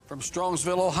From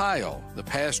Strongsville, Ohio, the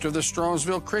pastor of the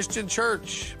Strongsville Christian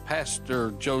Church,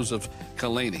 Pastor Joseph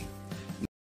Kalini.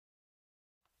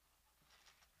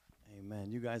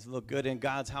 Amen. You guys look good in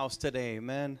God's house today.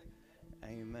 Amen.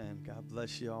 Amen. God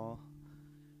bless you all.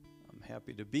 I'm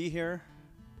happy to be here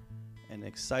and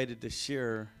excited to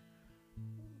share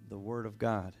the Word of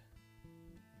God.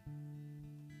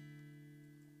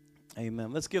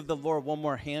 Amen. Let's give the Lord one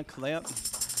more hand clap.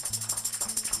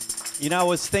 You know, I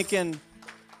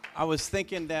was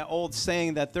thinking that old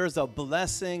saying that there's a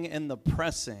blessing in the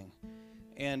pressing.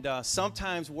 And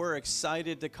sometimes we're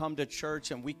excited to come to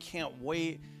church and we can't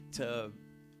wait to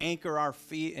anchor our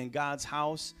feet in God's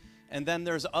house. And then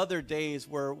there's other days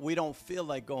where we don't feel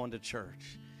like going to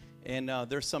church. And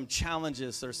there's some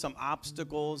challenges, there's some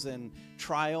obstacles and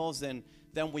trials, and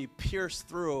then we pierce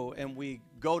through and we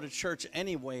go to church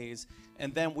anyways,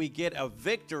 and then we get a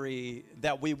victory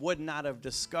that we would not have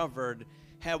discovered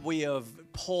had we have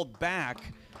pulled back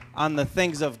on the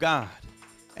things of God.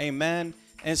 Amen.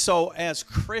 And so as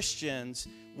Christians,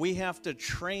 we have to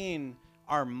train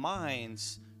our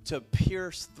minds to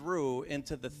pierce through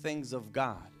into the things of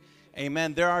God.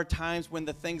 Amen. There are times when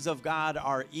the things of God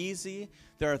are easy.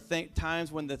 There are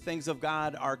times when the things of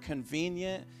God are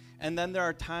convenient. And then there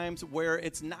are times where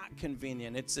it's not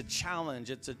convenient. It's a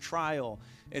challenge. It's a trial.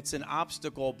 It's an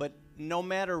obstacle. But no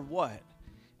matter what,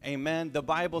 amen, the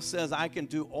Bible says I can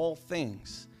do all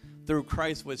things through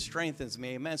Christ which strengthens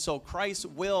me. Amen. So Christ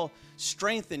will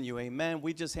strengthen you. Amen.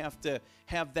 We just have to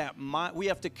have that mind. We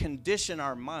have to condition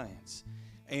our minds.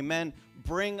 Amen.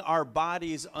 Bring our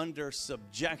bodies under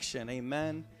subjection.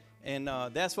 Amen. And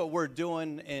that's what we're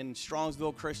doing in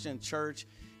Strongsville Christian Church,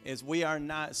 is we are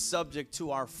not subject to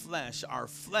our flesh. Our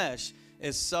flesh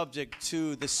is subject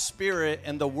to the Spirit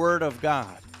and the Word of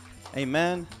God.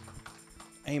 Amen.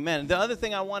 Amen. The other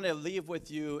thing I want to leave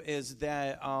with you is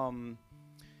that,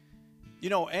 you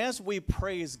know, as we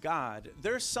praise God,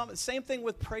 there's same thing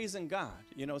with praising God.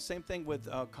 You know, same thing with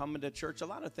coming to church. A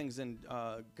lot of things in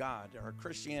God or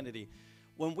Christianity.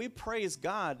 When we praise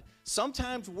God,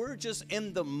 sometimes we're just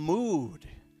in the mood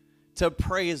to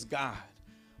praise God.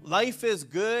 Life is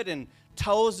good and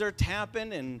toes are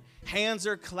tapping and hands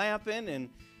are clapping and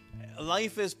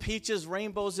life is peaches,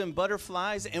 rainbows, and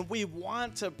butterflies, and we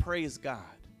want to praise God.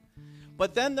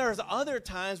 But then there's other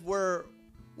times where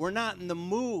we're not in the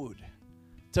mood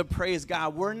to praise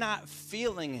God. We're not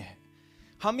feeling it.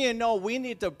 How many of you know we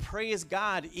need to praise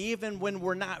God even when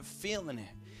we're not feeling it?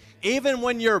 Even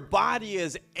when your body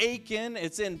is aching,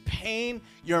 it's in pain,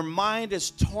 your mind is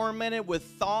tormented with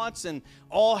thoughts and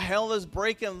all hell is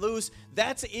breaking loose,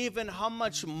 that's even how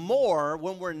much more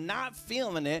when we're not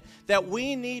feeling it that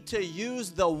we need to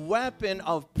use the weapon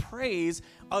of praise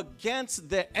against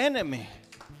the enemy.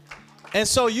 And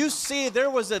so you see,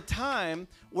 there was a time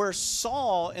where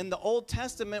Saul in the Old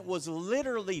Testament was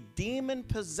literally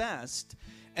demon-possessed,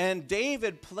 and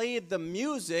David played the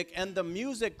music, and the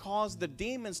music caused the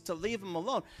demons to leave him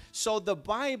alone. So the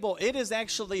Bible, it is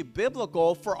actually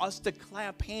biblical for us to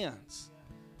clap hands.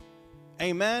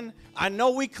 Amen. I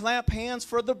know we clap hands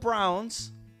for the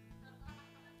Browns.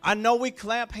 I know we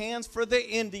clap hands for the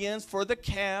Indians, for the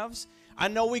Cavs. I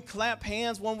know we clap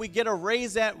hands when we get a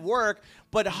raise at work,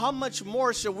 but how much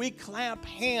more should we clap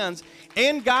hands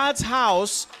in God's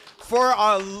house for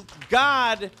a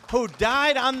God who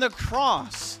died on the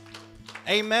cross?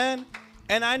 Amen.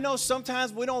 And I know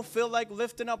sometimes we don't feel like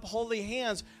lifting up holy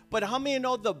hands, but how many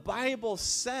know the Bible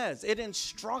says, it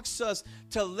instructs us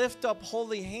to lift up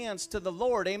holy hands to the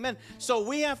Lord? Amen. So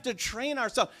we have to train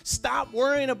ourselves. Stop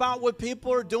worrying about what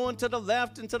people are doing to the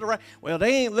left and to the right. Well,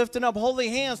 they ain't lifting up holy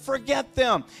hands. Forget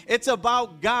them. It's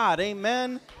about God.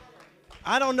 Amen.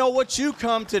 I don't know what you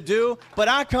come to do, but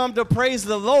I come to praise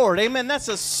the Lord. Amen. That's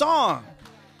a song.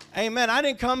 Amen. I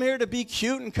didn't come here to be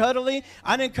cute and cuddly.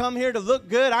 I didn't come here to look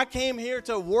good. I came here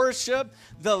to worship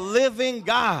the living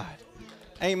God.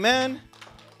 Amen.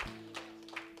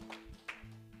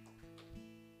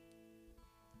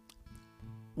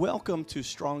 Welcome to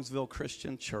Strongsville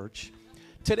Christian Church.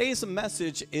 Today's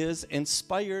message is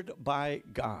inspired by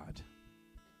God.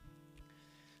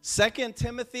 2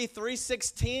 Timothy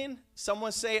 3:16,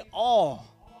 someone say all.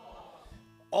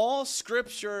 All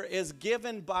scripture is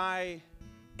given by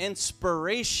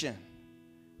inspiration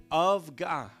of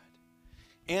God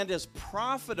and is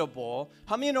profitable.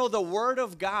 How many know the word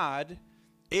of God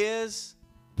is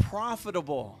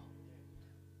profitable?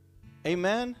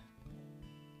 Amen.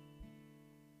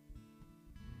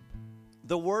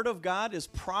 The word of God is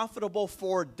profitable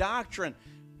for doctrine.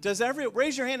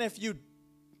 Raise your hand if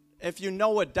you know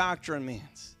what doctrine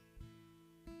means.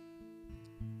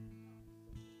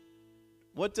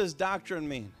 What does doctrine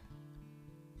mean?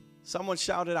 Someone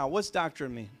shouted out. What's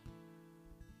doctrine mean?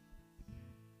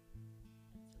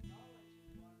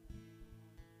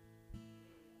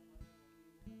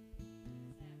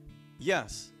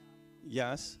 Yes.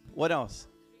 Yes. What else?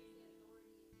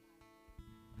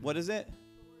 What is it?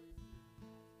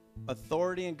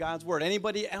 Authority in God's word.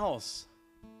 Anybody else?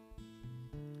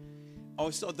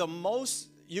 Oh, so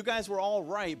you guys were all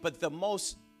right, but the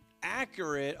most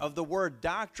accurate of the word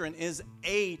doctrine is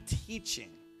a teaching.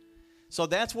 So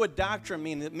that's what doctrine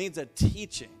means. It means a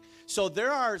teaching. So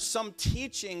there are some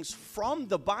teachings from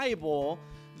the Bible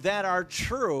that are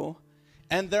true,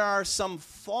 and there are some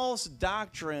false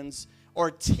doctrines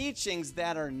or teachings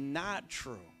that are not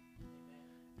true.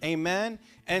 Amen?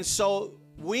 And so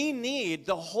we need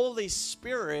the Holy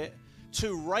Spirit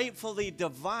to rightfully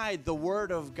divide the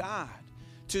Word of God,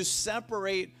 to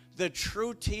separate the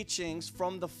true teachings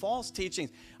from the false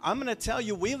teachings. I'm going to tell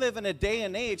you, we live in a day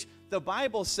and age, the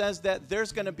Bible says that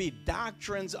there's going to be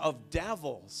doctrines of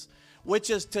devils, which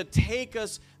is to take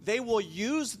us, they will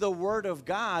use the Word of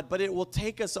God, but it will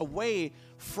take us away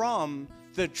from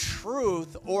the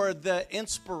truth or the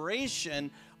inspiration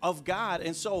of God.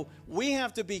 And so we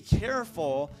have to be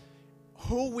careful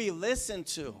who we listen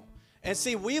to. And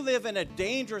see, we live in a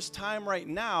dangerous time right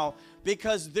now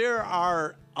because there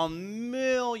are a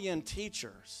million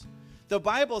teachers. The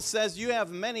Bible says you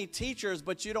have many teachers,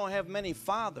 but you don't have many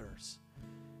fathers.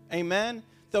 Amen?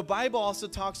 The Bible also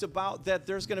talks about that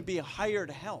there's going to be hired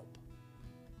help.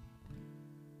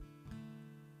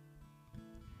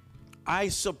 I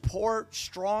support,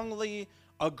 strongly,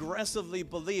 aggressively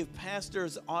believe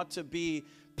pastors ought to be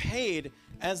paid,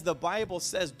 as the Bible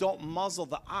says, don't muzzle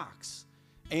the ox.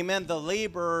 Amen. The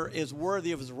laborer is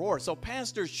worthy of his reward. So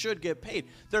pastors should get paid.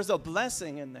 There's a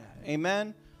blessing in that.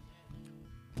 Amen.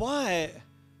 But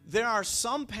there are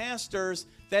some pastors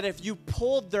that if you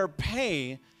pulled their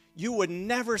pay, you would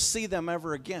never see them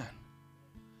ever again.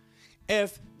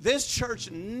 If this church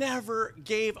never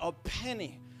gave a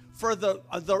penny for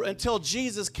until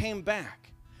Jesus came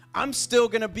back, I'm still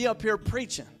going to be up here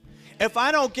preaching. If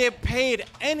I don't get paid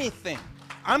anything,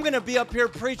 I'm going to be up here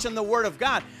preaching the Word of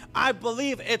God. I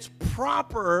believe it's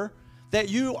proper that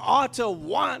you ought to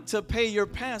want to pay your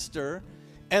pastor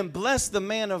and bless the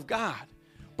man of God.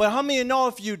 But how many of you know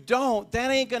if you don't,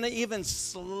 that ain't going to even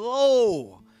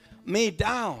slow me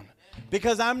down?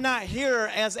 Because I'm not here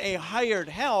as a hired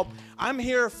help. I'm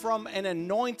here from an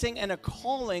anointing and a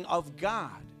calling of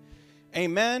God.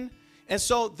 Amen? And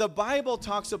so the Bible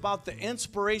talks about the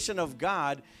inspiration of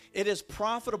God. It is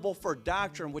profitable for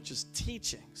doctrine, which is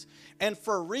teachings, and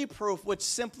for reproof, which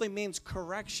simply means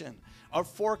correction, or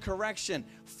for correction,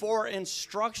 for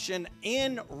instruction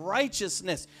in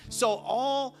righteousness. So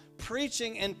all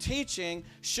preaching and teaching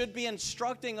should be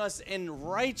instructing us in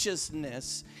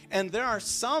righteousness. And there are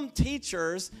some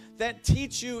teachers that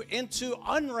teach you into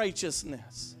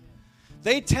unrighteousness.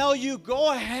 They tell you,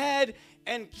 go ahead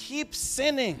and keep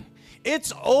sinning.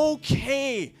 It's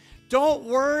okay. Don't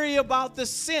worry about the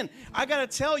sin. I got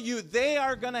to tell you, they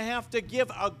are going to have to give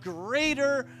a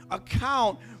greater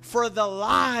account for the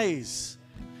lies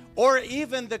or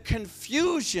even the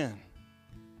confusion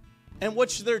in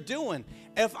which they're doing.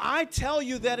 If I tell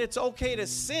you that it's okay to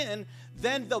sin,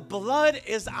 then the blood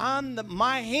is on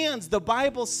my hands, the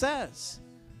Bible says.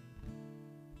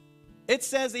 It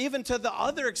says even to the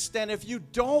other extent, if you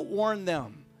don't warn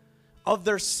them of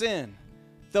their sin,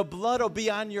 the blood will be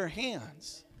on your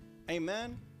hands.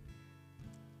 Amen?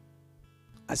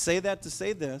 I say that to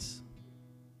say this.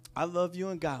 I love you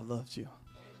and God loves you.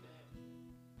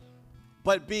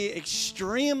 But be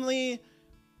extremely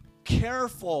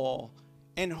careful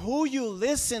in who you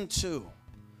listen to.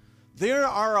 There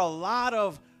are a lot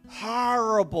of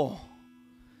horrible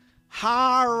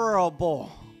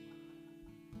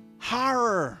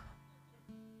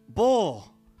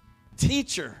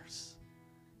teachers.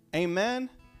 Amen?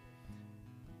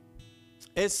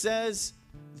 It says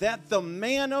that the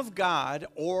man of God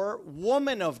or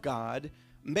woman of God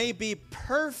may be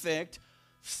perfect,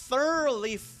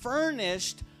 thoroughly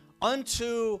furnished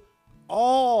unto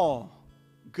all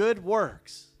good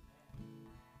works.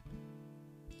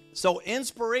 So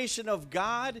inspiration of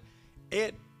God,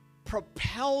 it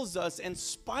propels us,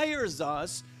 inspires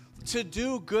us to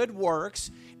do good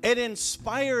works. It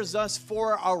inspires us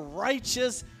for a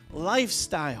righteous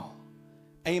lifestyle.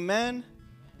 Amen?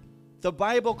 The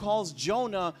Bible calls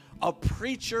Jonah a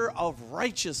preacher of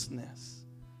righteousness.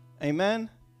 Amen?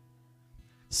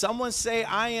 Someone say,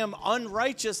 I am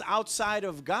unrighteous outside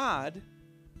of God,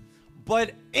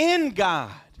 but in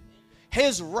God,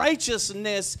 His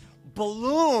righteousness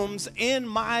blooms in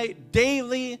my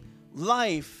daily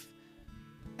life.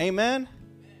 Amen?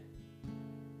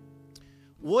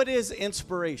 What is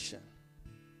inspiration?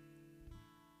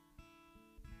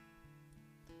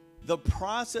 The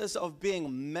process of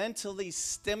being mentally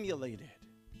stimulated.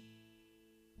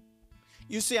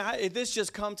 You see, this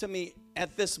just come to me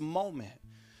at this moment.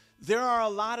 There are a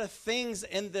lot of things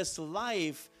in this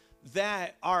life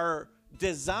that are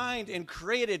designed and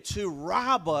created to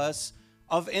rob us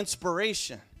of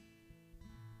inspiration,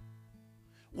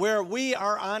 where we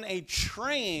are on a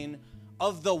train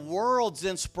of the world's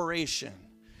inspiration.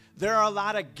 There are a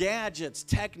lot of gadgets,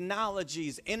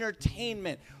 technologies,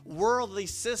 entertainment, worldly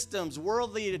systems,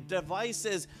 worldly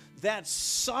devices that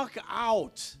suck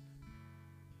out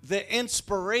the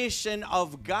inspiration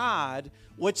of God,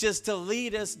 which is to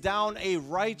lead us down a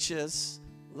righteous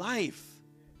life.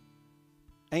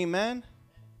 Amen?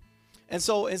 And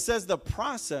so it says the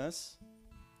process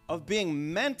of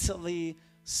being mentally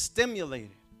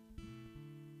stimulated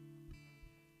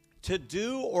to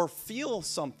do or feel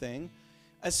something,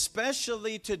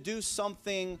 especially to do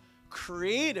something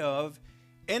creative,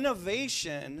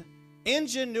 innovation,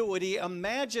 ingenuity,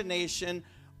 imagination,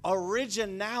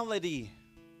 originality,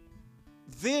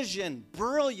 vision,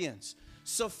 brilliance,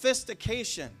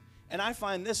 sophistication. And I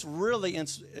find this really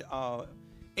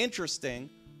interesting.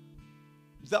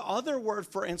 The other word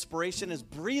for inspiration is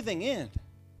breathing in.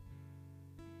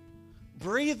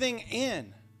 Breathing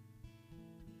in.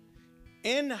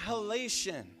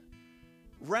 Inhalation.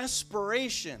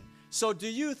 Respiration. So do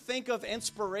you think of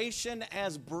inspiration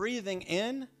as breathing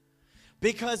in?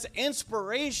 Because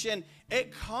inspiration,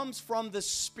 it comes from the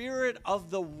Spirit of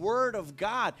the Word of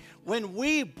God. When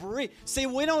we breathe, see,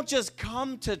 we don't just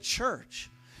come to church.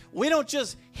 We don't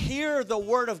just hear the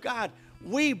Word of God.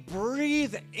 We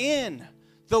breathe in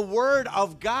the Word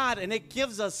of God, and it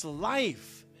gives us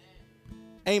life.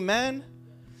 Amen?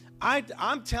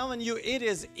 I'm telling you, it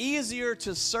is easier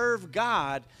to serve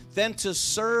God than to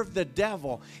serve the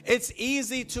devil. It's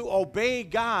easy to obey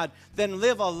God than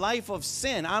live a life of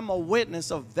sin. I'm a witness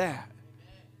of that.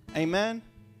 Amen?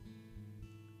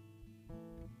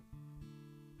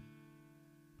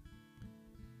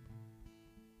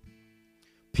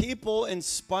 People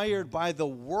inspired by the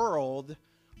world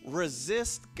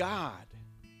resist God.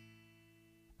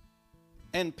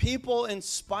 And people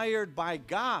inspired by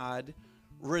God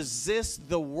resist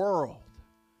the world.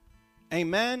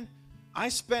 Amen? I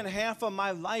spent half of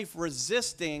my life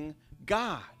resisting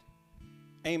God.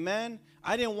 Amen?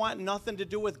 I didn't want nothing to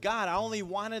do with God. I only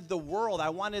wanted the world.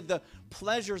 I wanted the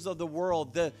pleasures of the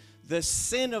world, the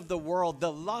sin of the world,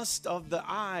 the lust of the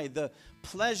eye, the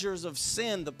pleasures of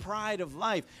sin, the pride of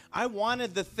life. I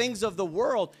wanted the things of the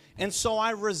world, and so I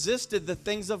resisted the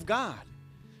things of God.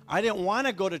 I didn't want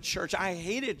to go to church. I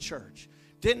hated church.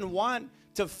 Didn't want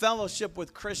to fellowship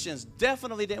with Christians.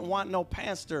 Definitely didn't want no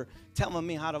pastor telling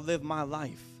me how to live my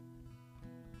life.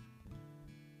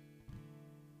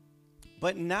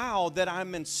 But now that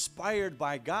I'm inspired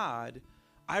by God,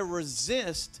 I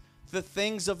resist the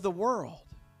things of the world.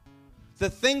 The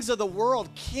things of the world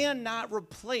cannot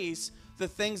replace the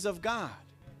things of God.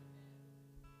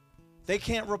 They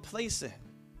can't replace it.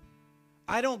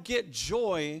 I don't get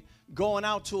joy going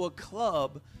out to a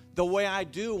club the way I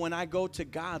do when I go to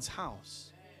God's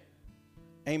house.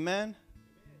 Amen?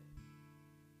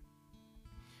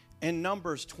 In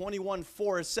Numbers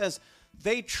 21:4, it says,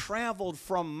 they traveled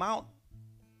from Mount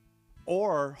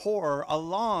Hor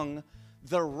along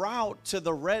the route to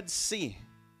the Red Sea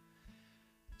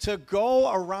to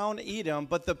go around Edom,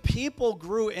 but the people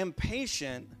grew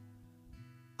impatient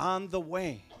on the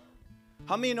way.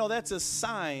 How many know that's a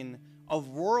sign of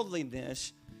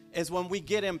worldliness, is when we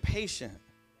get impatient?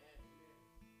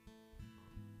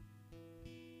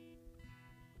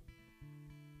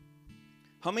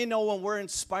 How many know when we're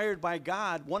inspired by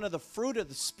God, one of the fruit of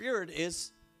the Spirit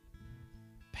is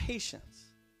patience?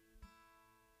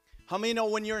 How many know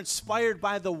when you're inspired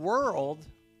by the world,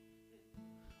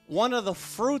 one of the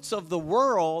fruits of the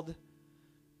world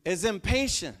is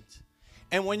impatient?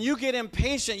 And when you get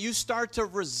impatient, you start to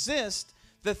resist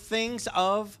the things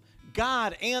of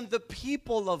God and the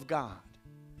people of God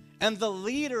and the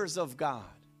leaders of God.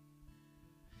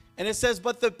 And it says,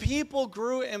 but the people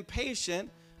grew impatient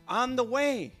on the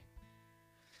way.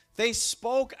 They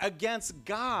spoke against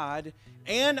God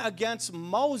and against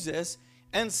Moses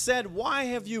and said, why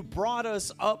have you brought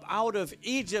us up out of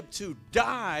Egypt to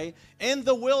die in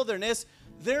the wilderness?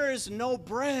 There is no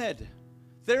bread.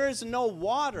 There is no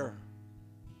water.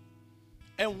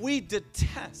 And we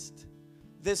detest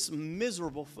this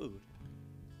miserable food.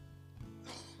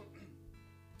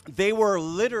 They were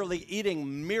literally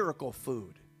eating miracle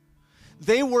food.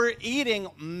 They were eating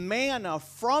manna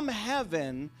from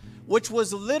heaven, which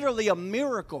was literally a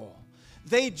miracle.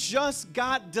 They just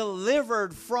got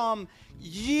delivered from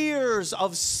years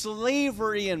of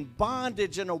slavery and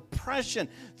bondage and oppression.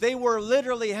 They were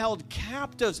literally held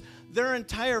captives. Their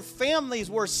entire families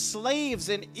were slaves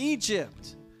in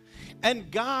Egypt.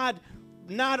 And God,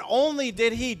 not only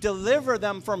did he deliver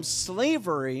them from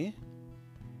slavery,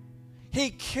 he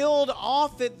killed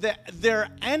off their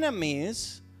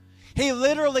enemies. He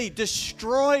literally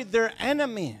destroyed their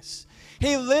enemies.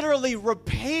 He literally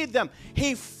repaid them.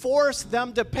 He forced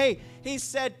them to pay. He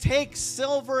said, take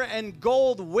silver and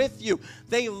gold with you.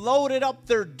 They loaded up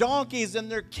their donkeys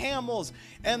and their camels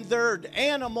and their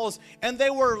animals, and they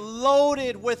were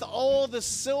loaded with all the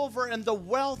silver and the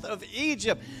wealth of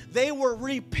Egypt. They were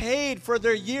repaid for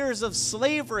their years of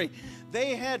slavery.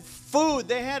 They had food.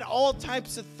 They had all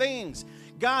types of things.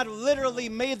 God literally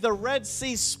made the Red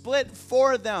Sea split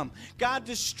for them. God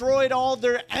destroyed all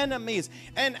their enemies.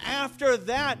 And after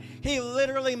that, he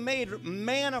literally made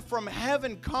manna from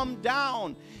heaven come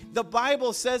down. The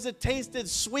Bible says it tasted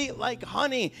sweet like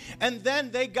honey. And then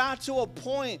they got to a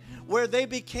point where they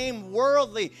became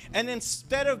worldly. And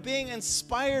instead of being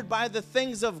inspired by the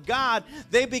things of God,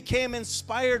 they became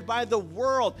inspired by the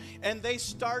world. And they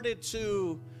started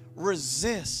to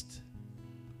resist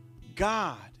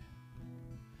God.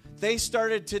 They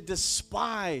started to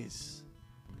despise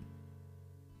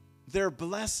their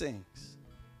blessings.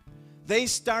 They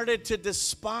started to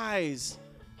despise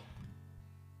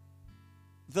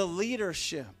the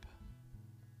leadership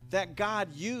that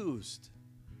God used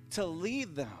to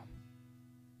lead them.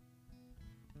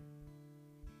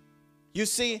 You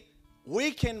see, we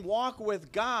can walk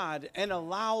with God and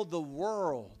allow the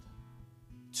world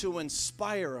to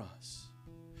inspire us.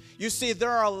 You see,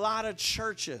 there are a lot of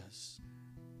churches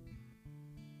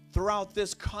throughout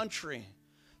this country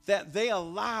that they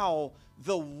allow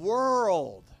the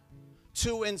world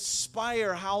to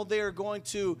inspire how they're going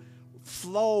to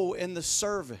flow in the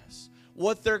service,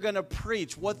 what they're going to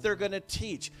preach, what they're going to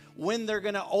teach, when they're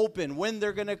going to open, when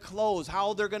they're going to close,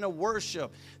 how they're going to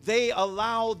worship. They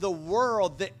allow the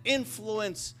world, the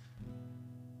influence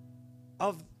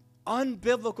of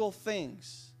unbiblical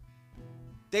things.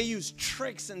 They use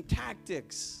tricks and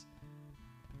tactics,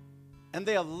 and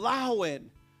they allow it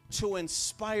to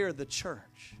inspire the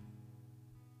church.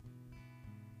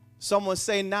 Someone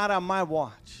say, not on my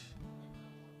watch.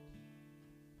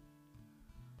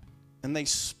 And they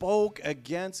spoke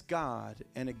against God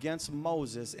and against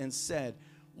Moses and said,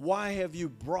 why have you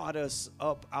brought us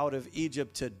up out of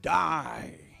Egypt to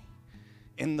die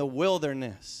in the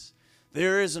wilderness?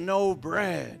 There is no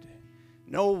bread,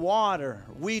 no water.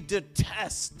 We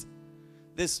detest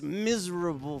this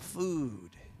miserable food.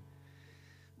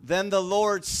 Then the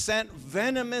Lord sent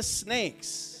venomous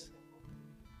snakes.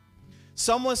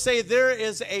 Someone say there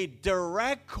is a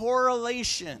direct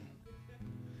correlation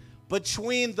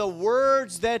between the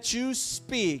words that you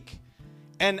speak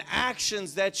and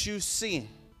actions that you see.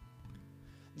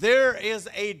 There is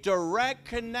a direct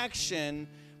connection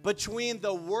between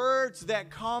the words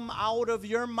that come out of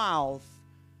your mouth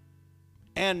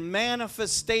and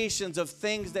manifestations of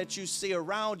things that you see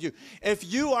around you. If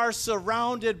you are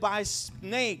surrounded by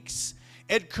snakes,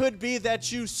 it could be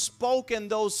that you've spoken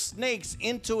those snakes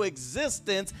into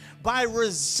existence by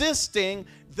resisting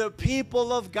the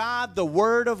people of God, the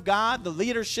Word of God, the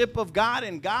leadership of God,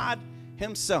 and God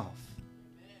Himself.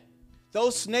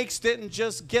 Those snakes didn't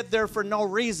just get there for no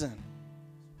reason.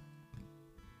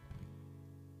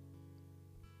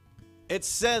 It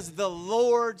says the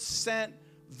Lord sent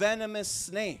venomous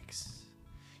snakes.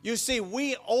 You see,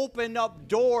 we open up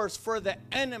doors for the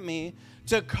enemy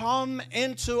to come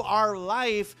into our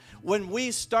life when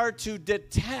we start to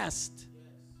detest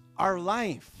our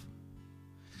life.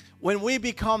 When we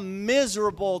become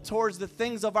miserable towards the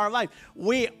things of our life,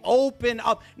 we open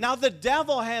up. Now, the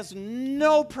devil has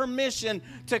no permission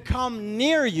to come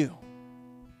near you.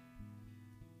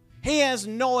 He has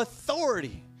no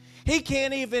authority. He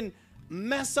can't even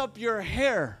mess up your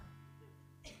hair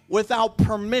without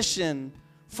permission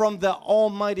from the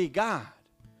Almighty God.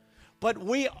 But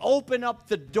we open up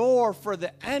the door for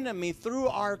the enemy through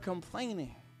our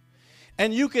complaining.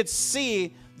 And you could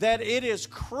see that it is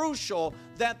crucial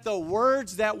that the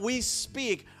words that we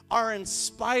speak are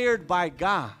inspired by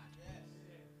God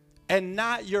and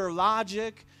not your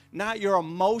logic, not your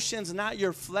emotions, not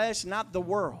your flesh, not the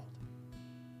world.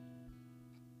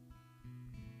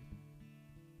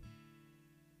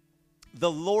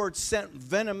 The Lord sent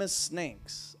venomous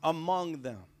snakes among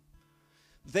them.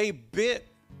 They bit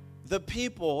the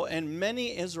people, and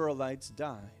many Israelites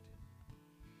died.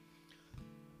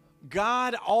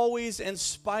 God always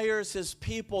inspires His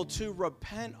people to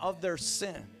repent of their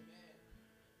sin.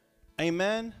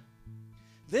 Amen?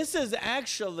 This is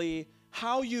actually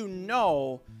how you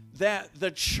know that the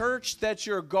church that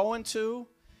you're going to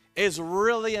is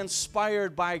really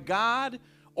inspired by God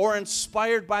or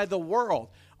inspired by the world.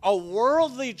 A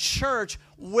worldly church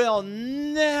will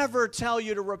never tell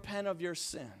you to repent of your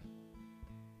sin.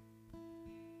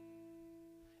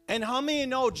 And how many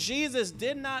know Jesus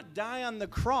did not die on the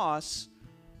cross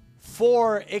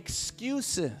for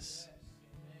excuses?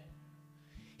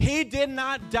 He did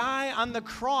not die on the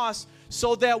cross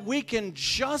so that we can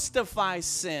justify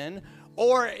sin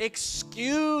or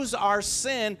excuse our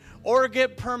sin or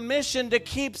get permission to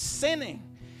keep sinning.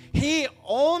 He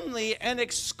only and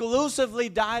exclusively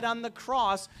died on the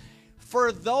cross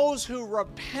for those who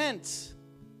repent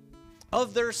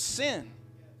of their sin.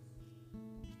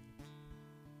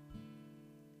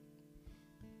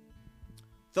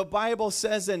 The Bible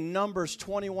says in Numbers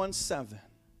 21:7,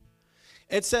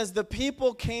 it says, the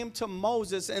people came to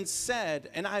Moses and said,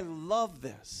 and I love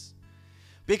this,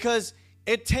 because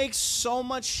it takes so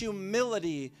much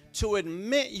humility to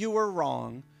admit you were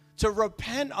wrong, to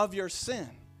repent of your sin.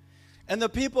 And the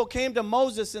people came to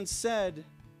Moses and said,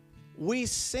 we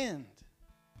sinned.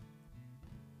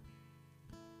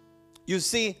 You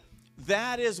see,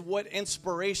 that is what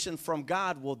inspiration from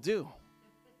God will do.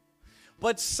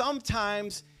 But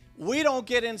sometimes we don't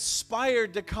get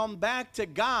inspired to come back to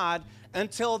God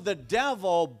until the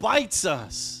devil bites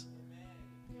us.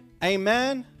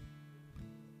 Amen?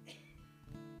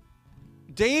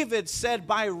 David said,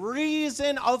 by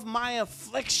reason of my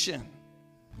affliction,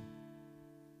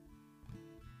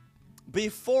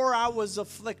 before I was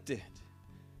afflicted,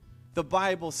 the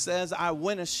Bible says I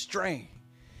went astray.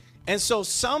 And so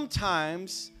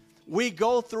sometimes we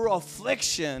go through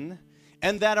affliction,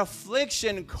 and that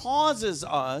affliction causes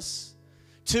us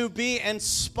to be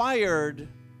inspired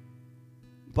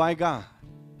by God.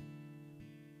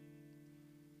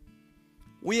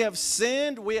 We have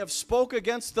sinned, we have spoke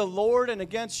against the Lord and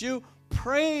against you.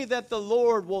 Pray that the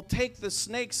Lord will take the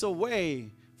snakes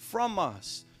away from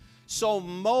us. So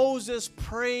Moses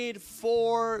prayed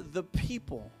for the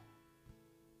people.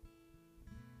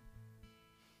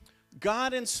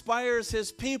 God inspires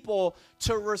his people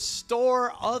to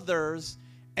restore others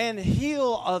and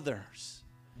heal others.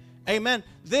 Amen.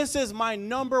 This is my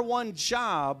number one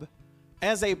job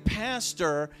as a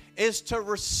pastor, is to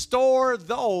restore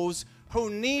those who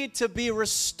need to be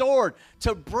restored,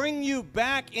 to bring you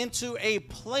back into a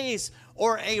place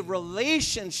or a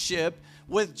relationship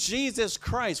with Jesus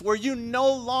Christ, where you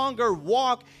no longer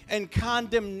walk in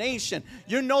condemnation.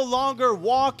 You no longer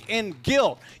walk in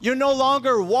guilt. You no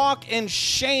longer walk in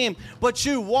shame, but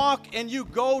you walk and you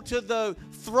go to the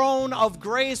throne of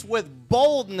grace with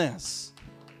boldness.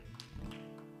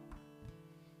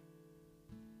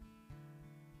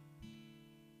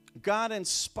 God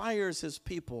inspires his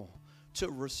people to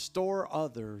restore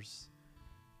others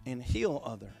and heal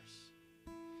others.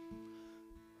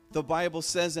 The Bible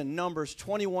says in Numbers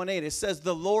 21:8, it says,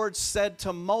 the Lord said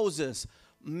to Moses,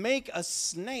 make a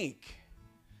snake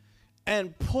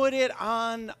and put it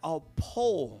on a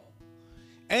pole.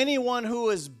 Anyone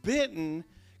who is bitten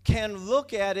can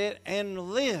look at it and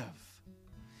live.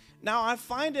 Now, I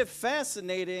find it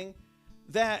fascinating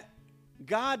that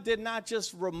God did not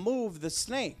just remove the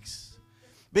snakes,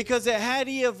 because had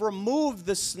he have removed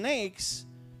the snakes,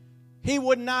 he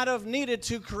would not have needed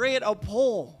to create a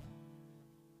pole.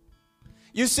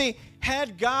 You see,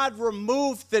 had God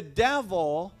removed the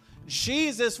devil,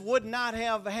 Jesus would not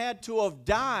have had to have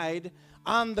died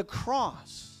on the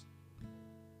cross.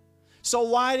 So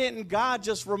why didn't God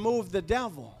just remove the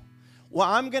devil? Well,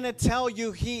 I'm going to tell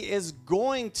you, he is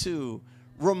going to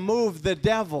remove the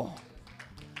devil.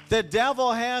 The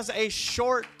devil has a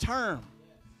short term.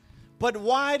 But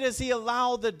why does he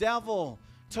allow the devil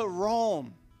to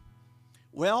roam?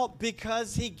 Well,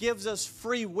 because he gives us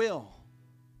free will.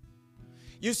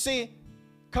 You see,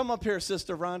 come up here,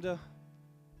 Sister Rhonda.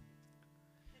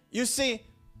 You see,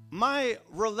 my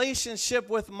relationship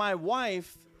with my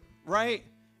wife, right,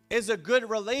 is a good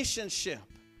relationship.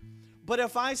 But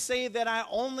if I say that I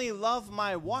only love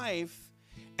my wife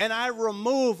and I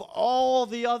remove all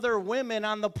the other women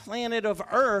on the planet of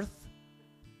Earth,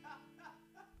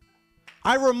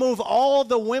 I remove all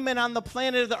the women on the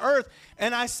planet of the earth,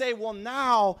 and I say, well,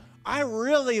 now I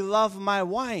really love my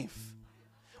wife.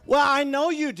 Well, I know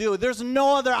you do. There's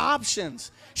no other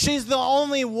options. She's the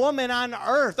only woman on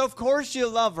earth. Of course you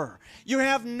love her. You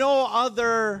have no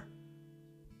other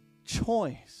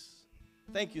choice.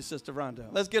 Thank you, Sister Rhonda.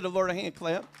 Let's give the Lord a hand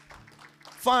clap.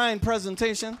 Fine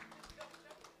presentation.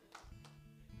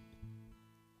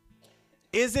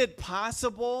 Is it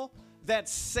possible that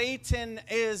Satan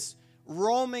is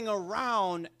roaming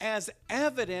around as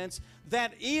evidence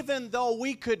that even though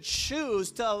we could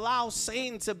choose to allow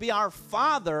Satan to be our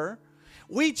father,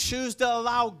 we choose to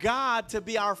allow God to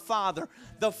be our father,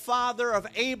 the father of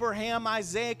Abraham,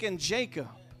 Isaac, and Jacob.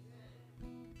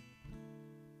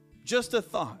 Just a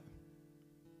thought.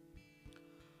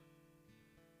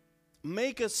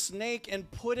 Make a snake and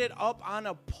put it up on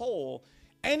a pole.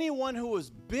 Anyone who is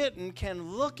bitten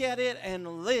can look at it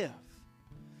and live.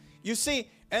 You see,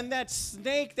 and that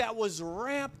snake that was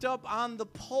wrapped up on the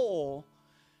pole,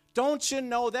 don't you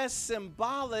know that's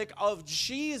symbolic of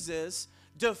Jesus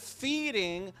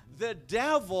defeating the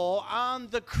devil on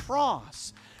the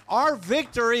cross? Our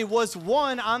victory was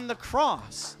won on the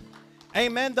cross.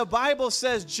 Amen. The Bible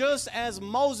says just as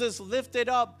Moses lifted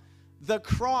up the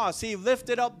cross, he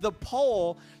lifted up the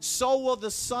pole, so will the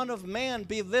Son of Man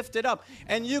be lifted up.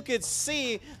 And you could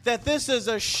see that this is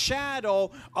a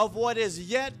shadow of what is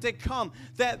yet to come.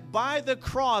 That by the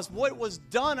cross, what was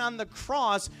done on the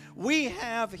cross, we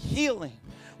have healing.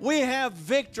 We have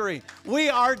victory. We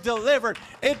are delivered.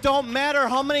 It don't matter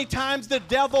how many times the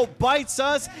devil bites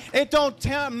us. It don't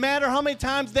matter how many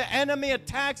times the enemy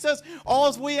attacks us.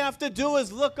 All we have to do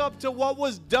is look up to what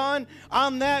was done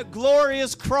on that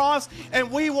glorious cross,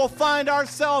 and we will find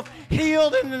ourselves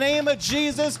healed in the name of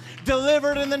Jesus,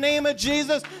 delivered in the name of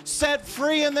Jesus, set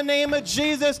free in the name of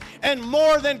Jesus, and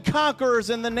more than conquerors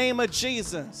in the name of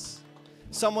Jesus.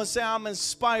 Someone say, I'm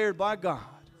inspired by God.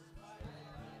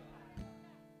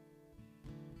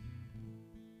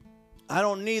 I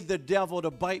don't need the devil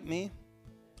to bite me.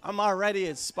 I'm already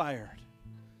inspired.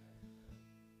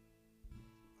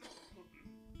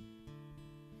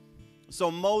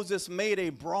 So Moses made a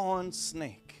bronze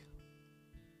snake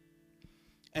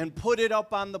and put it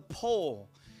up on the pole.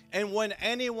 And when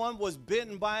anyone was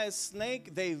bitten by a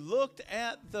snake, they looked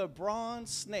at the bronze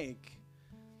snake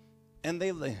and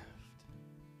they lived.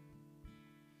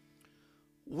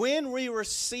 When we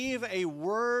receive a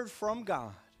word from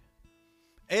God,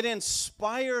 it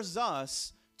inspires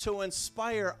us to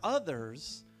inspire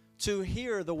others to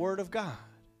hear the word of God.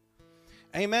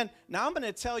 Amen. Now I'm going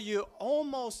to tell you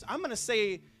I'm going to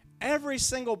say every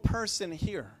single person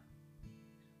here,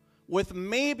 with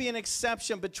maybe an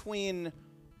exception between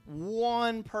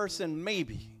one person,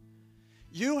 maybe,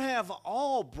 you have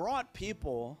all brought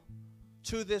people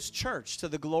to this church, to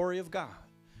the glory of God.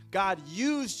 God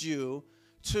used you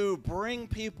to bring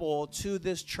people to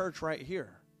this church right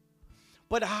here.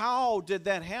 But how did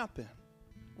that happen?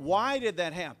 Why did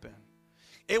that happen?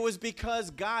 It was because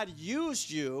God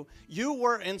used you. You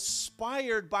were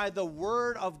inspired by the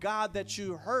word of God that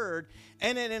you heard,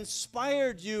 and it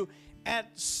inspired you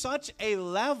at such a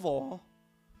level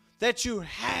that you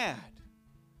had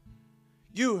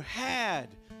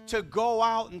to go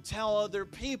out and tell other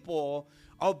people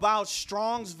about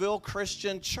Strongsville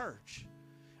Christian Church.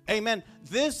 Amen.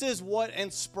 This is what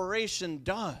inspiration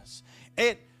does.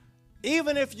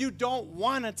 Even if you don't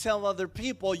want to tell other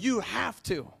people, you have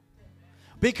to.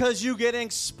 Because you get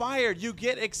inspired, you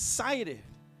get excited.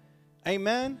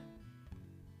 Amen?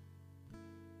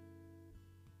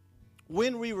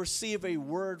 When we receive a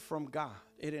word from God,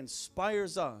 it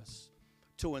inspires us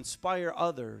to inspire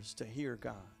others to hear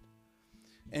God.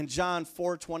 In John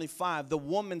 4:25, the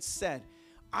woman said,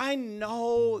 I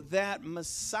know that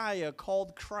Messiah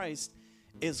called Christ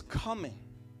is coming.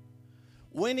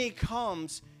 When he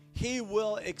comes, he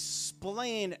will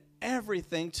explain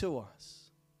everything to us.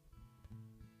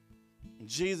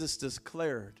 Jesus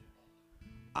declared,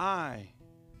 I,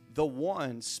 the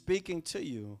one speaking to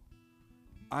you,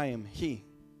 I am he.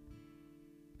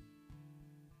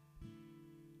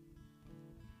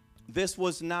 This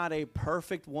was not a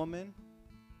perfect woman.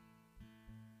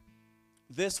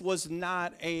 This was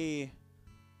not a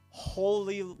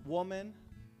holy woman.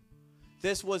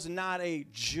 This was not a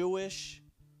Jewish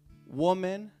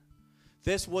woman.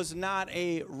 This was not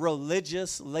a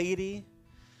religious lady.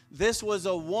 This was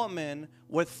a woman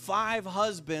with 5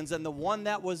 husbands, and the one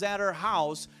that was at her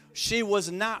house, she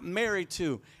was not married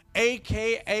to,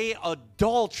 a.k.a.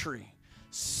 adultery,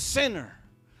 sinner,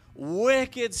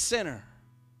 wicked sinner.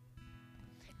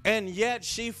 And yet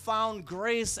she found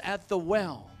grace at the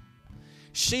well.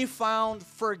 She found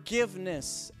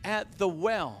forgiveness at the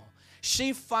well.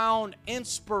 She found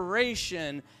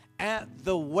inspiration at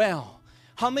the well.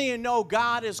 How many of you know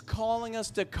God is calling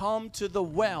us to come to the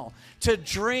well, to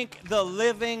drink the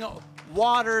living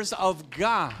waters of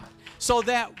God, so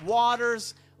that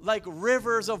waters like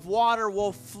rivers of water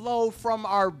will flow from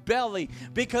our belly?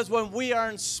 Because when we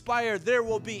are inspired, there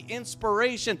will be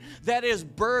inspiration that is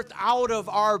birthed out of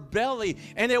our belly,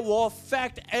 and it will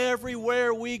affect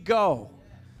everywhere we go.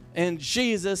 In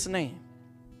Jesus' name.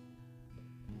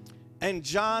 And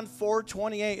John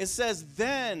 4:28, it says,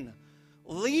 then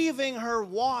leaving her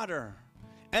water.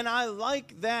 And I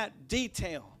like that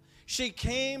detail. She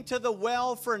came to the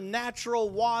well for natural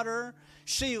water.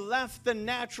 She left the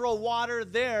natural water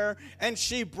there, and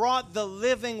she brought the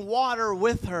living water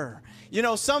with her. You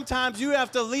know, sometimes you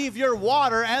have to leave your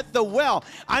water at the well.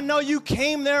 I know you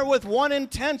came there with one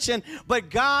intention, but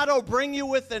God will bring you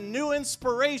with a new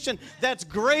inspiration that's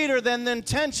greater than the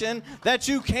intention that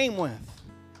you came with.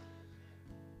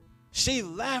 She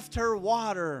left her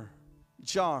water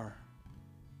jar.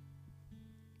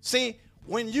 See,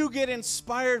 when you get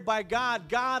inspired by God,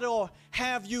 God will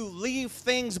have you leave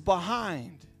things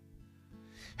behind.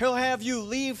 He'll have you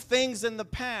leave things in the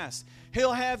past.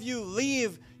 He'll have you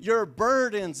leave your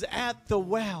burdens at the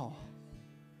well.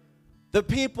 The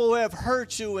people who have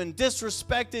hurt you and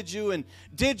disrespected you and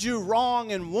did you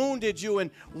wrong and wounded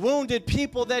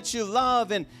people that you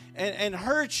love and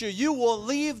hurt you, you will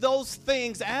leave those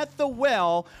things at the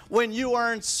well when you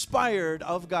are inspired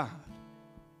of God.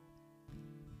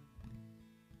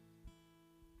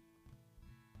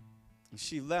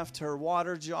 She left her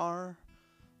water jar.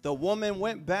 The woman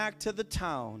went back to the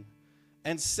town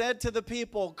and said to the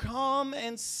people, come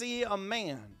and see a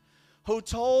man who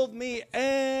told me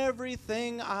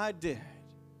everything I did.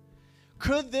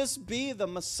 Could this be the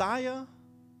Messiah?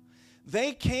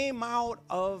 They came out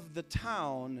of the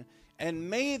town and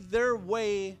made their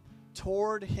way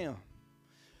toward him.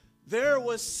 There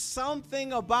was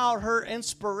something about her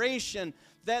inspiration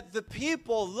that the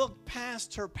people looked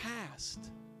past her past.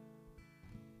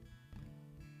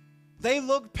 They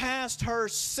looked past her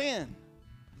sin.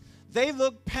 They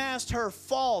looked past her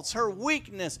faults, her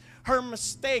weakness, her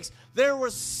mistakes. There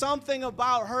was something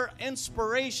about her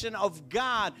inspiration of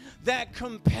God that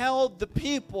compelled the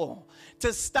people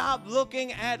to stop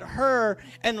looking at her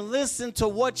and listen to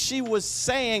what she was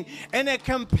saying. And it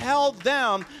compelled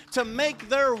them to make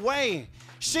their way.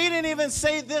 She didn't even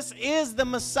say this is the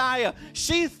Messiah.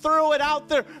 She threw it out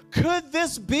there. Could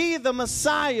this be the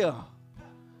Messiah?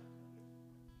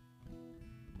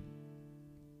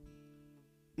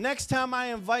 Next time I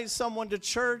invite someone to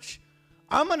church,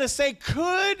 I'm going to say,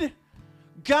 could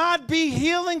God be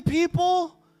healing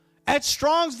people at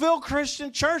Strongsville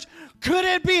Christian Church? Could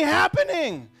it be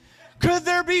happening? Could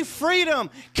there be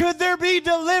freedom? Could there be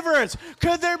deliverance?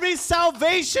 Could there be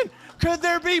salvation? Could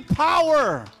there be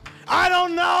power? I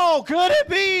don't know. Could it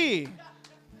be?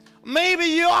 Maybe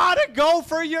you ought to go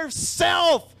for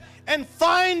yourself and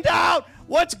find out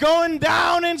what's going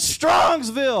down in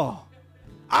Strongsville.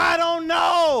 I don't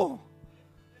know.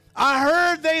 I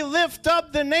heard they lift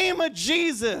up the name of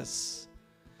Jesus.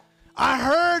 I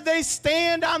heard they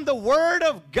stand on the word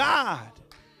of God.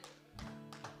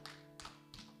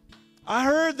 I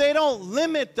heard they don't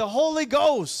limit the Holy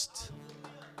Ghost.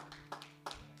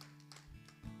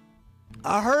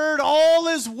 I heard all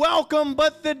is welcome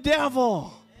but the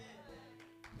devil.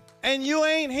 And you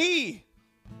ain't he.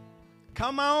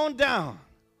 Come on down.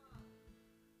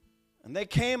 And they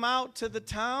came out of the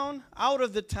town,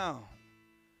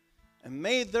 and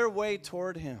made their way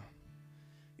toward him.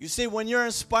 You see, when you're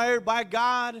inspired by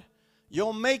God,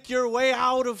 you'll make your way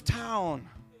out of town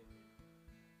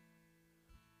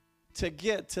to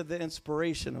get to the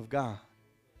inspiration of God.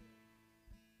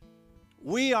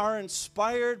 We are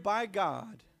inspired by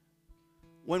God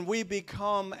when we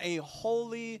become a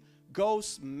Holy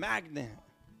Ghost magnet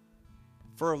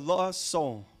for lost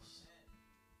souls.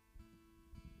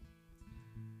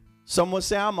 Someone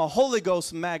say, I'm a Holy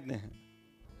Ghost magnet.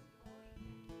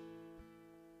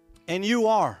 And you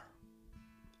are.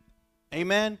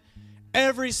 Amen.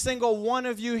 Every single one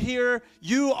of you here,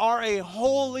 you are a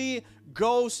Holy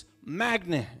Ghost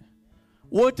magnet.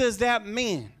 What does that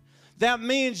mean? That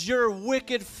means your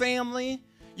wicked family,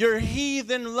 your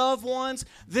heathen loved ones,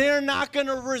 they're not going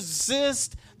to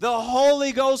resist the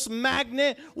Holy Ghost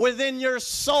magnet within your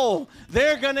soul.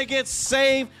 They're going to get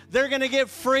saved. They're going to get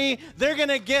free. They're going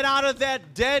to get out of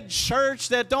that dead church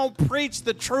that don't preach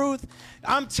the truth.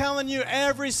 I'm telling you,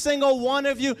 every single one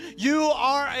of you, you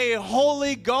are a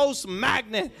Holy Ghost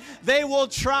magnet. They will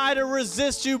try to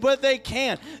resist you, but they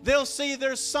can't. They'll see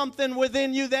there's something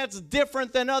within you that's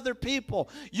different than other people.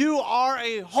 You are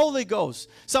a Holy Ghost.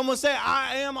 Someone say,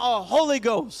 I am a Holy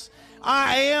Ghost.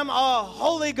 I am a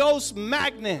Holy Ghost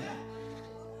magnet.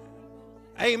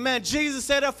 Amen. Jesus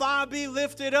said, if I be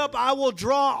lifted up, I will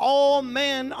draw all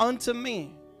men unto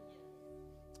me.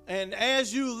 And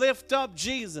as you lift up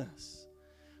Jesus,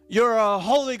 you're a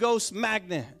Holy Ghost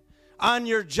magnet on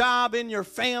your job, in your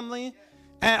family,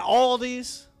 at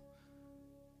Aldi's.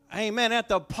 Amen. At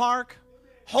the park,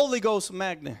 Holy Ghost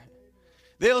magnet.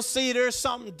 They'll see there's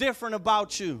something different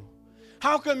about you.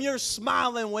 How come you're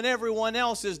smiling when everyone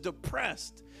else is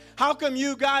depressed? How come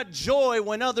you got joy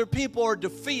when other people are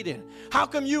defeated? How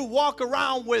come you walk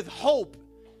around with hope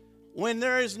when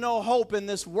there is no hope in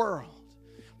this world?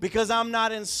 Because I'm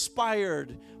not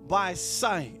inspired by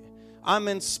sight. I'm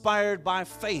inspired by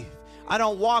faith. I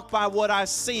don't walk by what I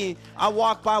see. I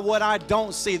walk by what I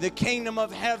don't see. The kingdom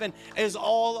of heaven is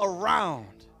all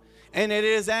around, and it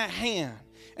is at hand.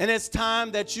 And it's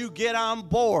time that you get on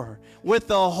board with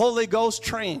the Holy Ghost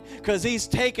train, because he's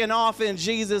taking off in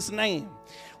Jesus' name.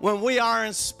 When we are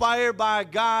inspired by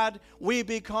God, we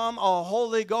become a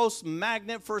Holy Ghost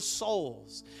magnet for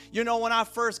souls. You know, when I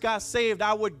first got saved,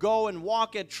 I would go and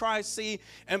walk at Tri-C,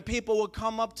 and people would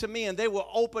come up to me and they would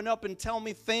open up and tell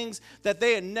me things that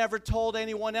they had never told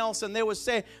anyone else. And they would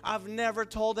say, I've never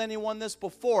told anyone this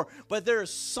before, but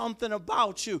there's something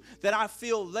about you that I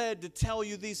feel led to tell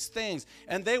you these things.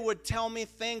 And they would tell me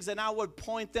things, and I would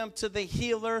point them to the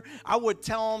healer. I would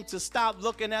tell them to stop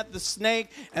looking at the snake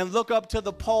and look up to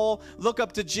the pole, look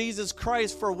up to Jesus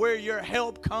Christ for where your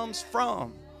help comes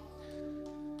from.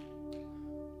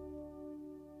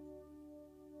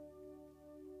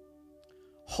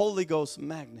 Holy Ghost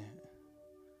magnet.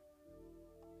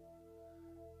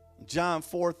 John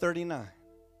 4:39.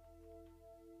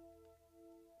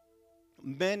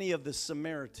 Many of the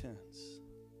Samaritans,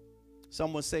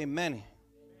 some would say many,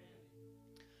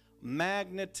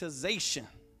 magnetization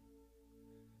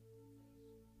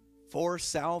for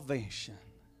salvation.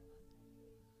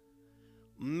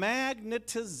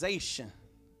 Magnetization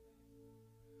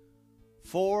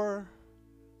for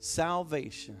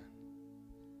salvation.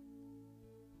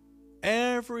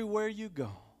 Everywhere you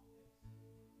go,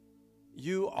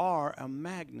 you are a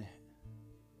magnet.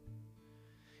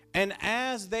 And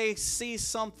as they see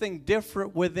something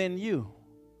different within you,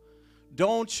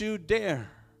 don't you dare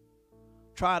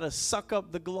try to suck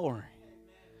up the glory.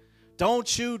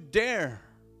 Don't you dare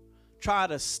try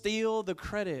to steal the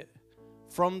credit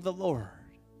from the Lord.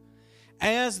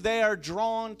 As they are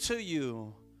drawn to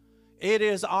you, it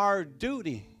is our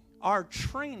duty, our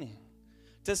training,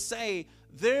 to say,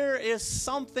 there is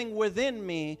something within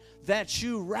me that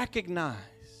you recognize.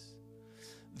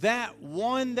 That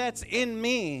one that's in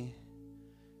me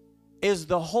is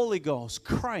the Holy Ghost,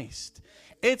 Christ.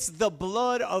 It's the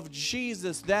blood of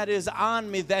Jesus that is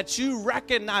on me that you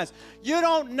recognize. You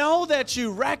don't know that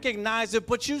you recognize it,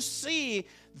 but you see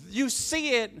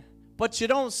it, but you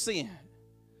don't see it.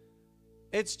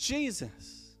 It's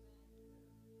Jesus.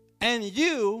 And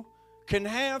you can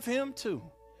have him too.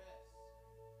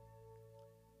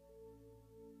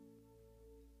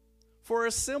 For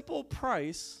a simple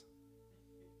price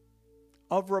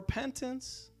of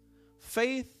repentance,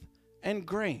 faith, and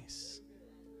grace.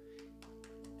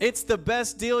 It's the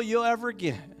best deal you'll ever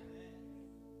get.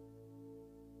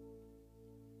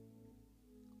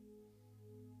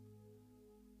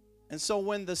 And so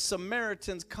when the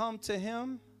Samaritans come to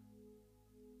him,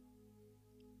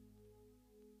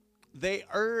 they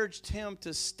urged him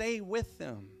to stay with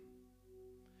them.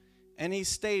 And he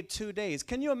stayed 2 days.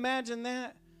 Can you imagine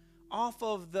that? Off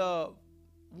of the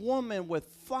woman with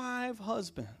 5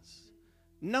 husbands,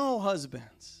 no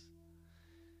husbands.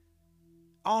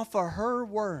 Off of her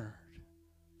word,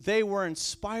 they were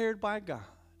inspired by God.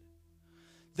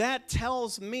 That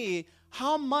tells me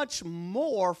how much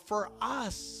more for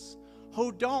us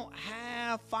who don't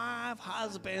have 5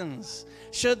 husbands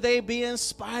should they be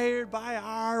inspired by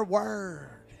our word.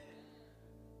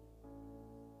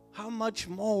 How much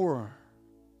more?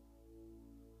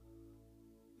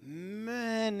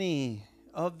 Many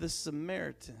of the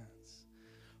Samaritans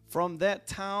from that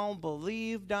town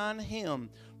believed on him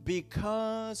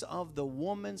because of the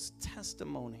woman's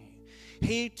testimony.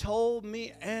 He told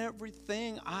me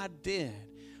everything I did.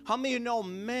 How many of you know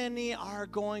many are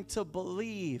going to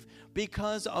believe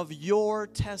because of your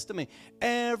testimony?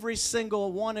 Every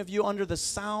single one of you under the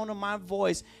sound of my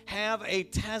voice have a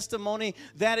testimony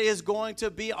that is going to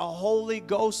be a Holy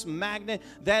Ghost magnet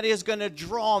that is going to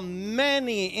draw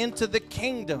many into the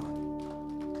kingdom.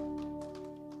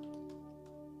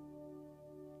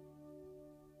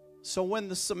 So when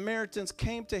the Samaritans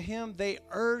came to him, they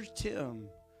urged him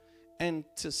and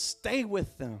to stay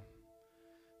with them.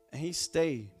 And he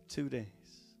stayed 2 days.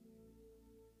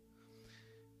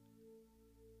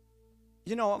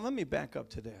 You know, let me back up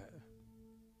to that.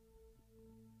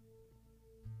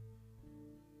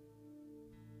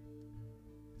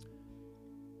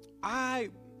 I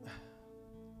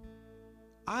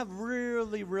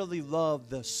really, really love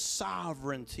the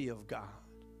sovereignty of God.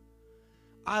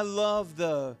 I love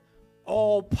the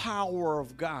all power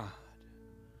of God.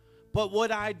 But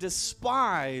what I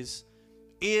despise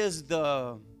is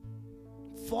the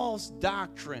false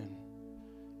doctrine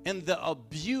and the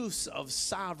abuse of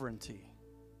sovereignty.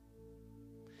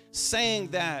 Saying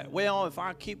that, well, if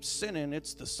I keep sinning,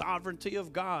 it's the sovereignty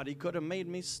of God. He could have made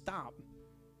me stop.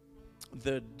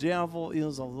 The devil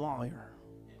is a liar.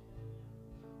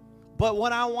 But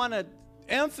what I want to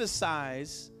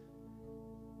emphasize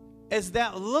is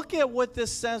that look at what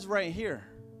this says right here.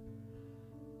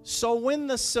 So when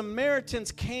the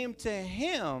Samaritans came to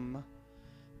him,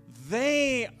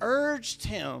 they urged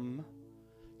him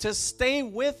to stay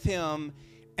with him,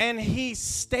 and he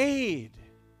stayed.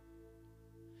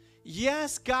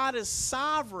 Yes, God is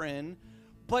sovereign,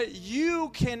 but you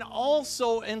can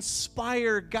also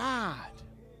inspire God.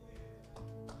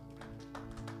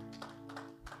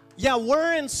 Yeah,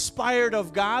 we're inspired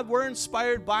of God. We're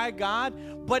inspired by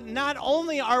God. But not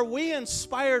only are we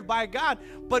inspired by God,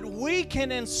 but we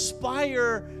can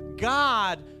inspire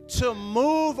God to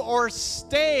move or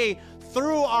stay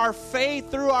through our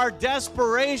faith, through our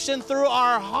desperation, through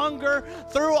our hunger,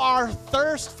 through our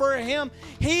thirst for Him.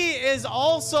 He is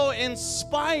also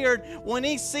inspired when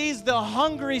He sees the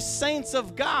hungry saints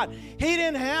of God. He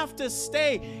didn't have to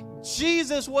stay.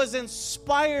 Jesus was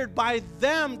inspired by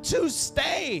them to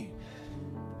stay.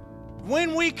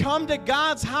 When we come to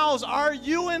God's house, are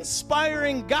you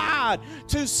inspiring God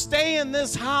to stay in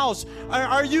this house?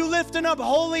 Are you lifting up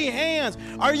holy hands?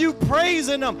 Are you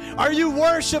praising Him? Are you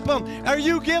worshiping Him? Are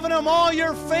you giving Him all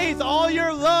your faith, all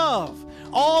your love,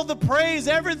 all the praise,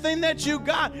 everything that you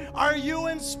got? Are you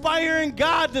inspiring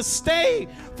God to stay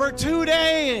for 2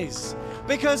 days?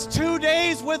 Because 2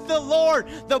 days with the Lord,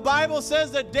 the Bible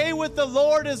says a day with the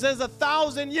Lord is as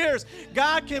 1,000 years.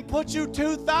 God can put you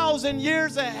 2,000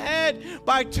 years ahead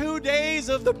by 2 days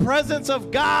of the presence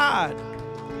of God.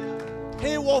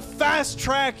 He will fast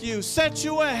track you, set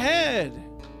you ahead.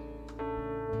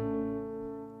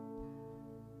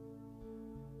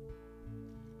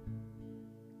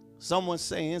 Someone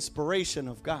say inspiration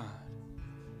of God.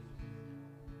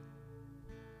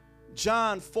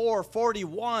 John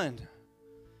 4:41.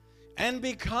 And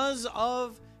because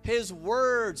of His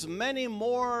words, many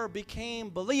more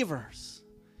became believers.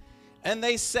 And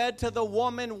they said to the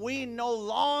woman, we no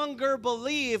longer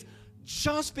believe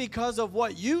just because of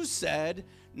what you said.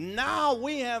 Now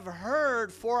we have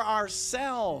heard for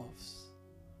ourselves.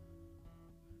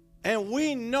 And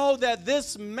we know that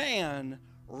this man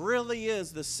really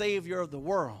is the Savior of the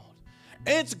world.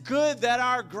 It's good that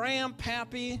our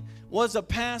grandpappy was a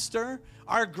pastor.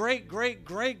 Our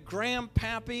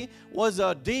great-great-great-grandpappy was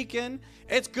a deacon.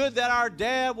 It's good that our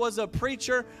dad was a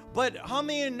preacher. But how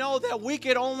many of you know that we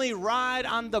could only ride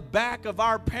on the back of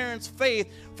our parents' faith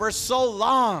for so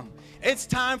long? It's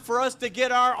time for us to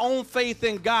get our own faith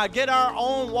in God, get our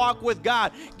own walk with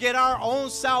God, get our own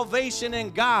salvation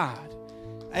in God.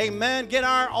 Amen. Get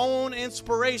our own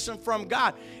inspiration from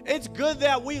God. It's good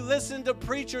that we listen to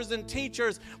preachers and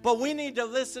teachers, but we need to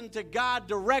listen to God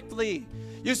directly.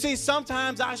 You see,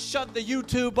 sometimes I shut the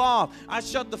YouTube off. I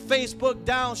shut the Facebook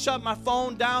down, shut my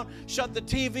phone down, shut the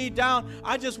TV down.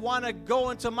 I just want to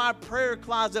go into my prayer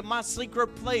closet, my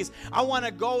secret place. I want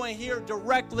to go and hear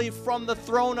directly from the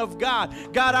throne of God.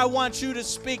 God, I want you to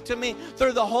speak to me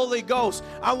through the Holy Ghost.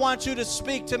 I want you to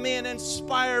speak to me and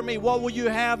inspire me. What will you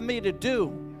have me to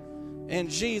do? In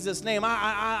Jesus' name.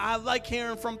 I like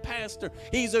hearing from Pastor.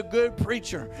 He's a good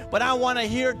preacher. But I want to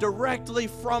hear directly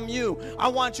from you. I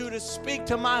want you to speak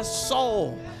to my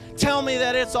soul. Tell me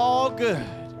that it's all good.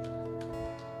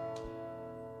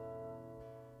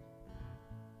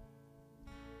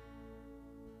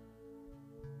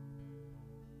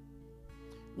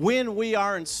 When we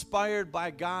are inspired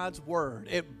by God's word,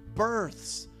 it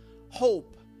births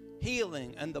hope,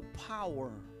 healing, and the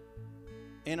power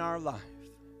in our life.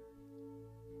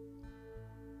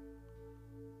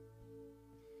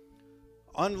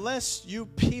 Unless you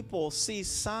people see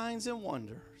signs and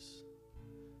wonders,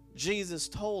 Jesus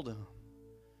told him,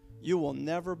 you will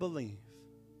never believe.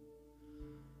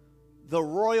 The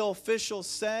royal official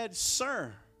said,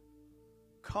 sir,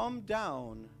 come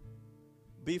down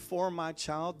before my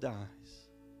child dies.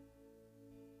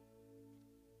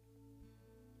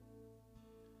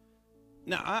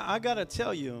 Now, I got to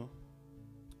tell you,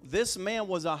 this man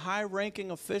was a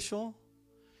high-ranking official.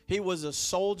 He was a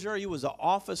soldier. He was an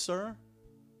officer.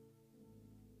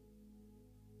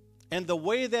 And the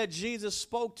way that Jesus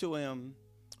spoke to him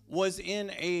was in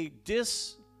a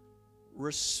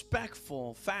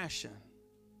disrespectful fashion.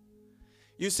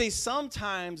 You see,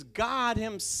 sometimes God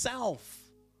Himself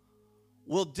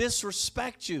will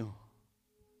disrespect you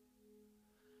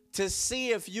to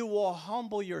see if you will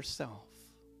humble yourself.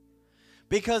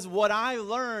 Because what I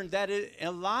learned that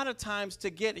a lot of times to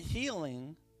get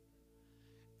healing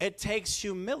It takes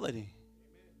humility.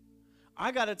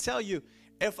 I got to tell you,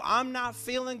 if I'm not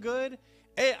feeling good,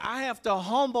 I have to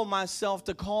humble myself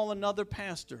to call another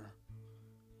pastor.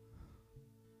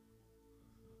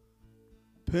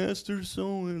 Pastor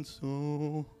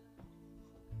so-and-so,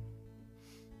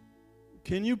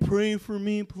 can you pray for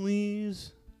me,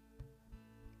 please?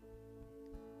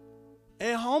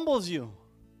 It humbles you.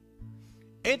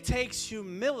 It takes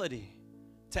humility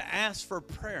to ask for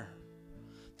prayer.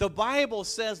 The Bible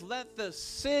says, let the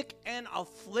sick and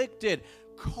afflicted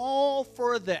call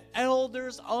for the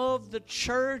elders of the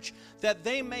church, that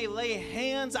they may lay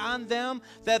hands on them,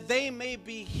 that they may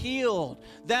be healed,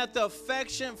 that the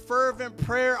affectionate, fervent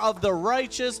prayer of the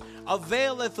righteous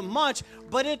availeth much.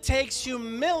 But it takes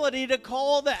humility to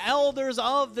call the elders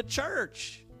of the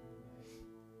church.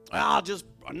 I'll just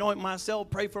anoint myself,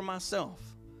 pray for myself.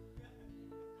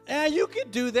 Yeah, you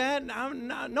could do that.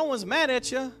 No one's mad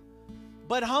at you.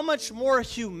 But how much more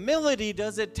humility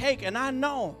does it take? And I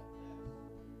know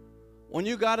when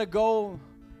you got to go,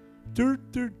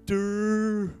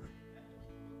 can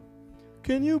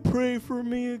you pray for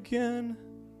me again?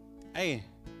 Hey.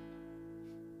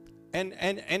 And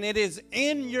it is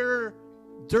in your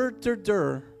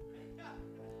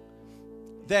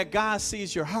that God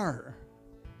sees your heart.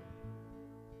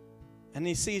 And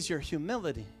he sees your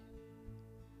humility.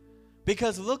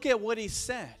 Because look at what he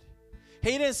said.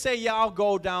 He didn't say, yeah, I'll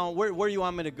go down. Where you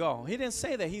want me to go? He didn't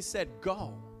say that. He said,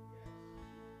 go.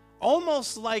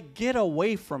 Almost like, get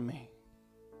away from me.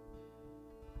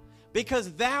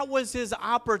 Because that was his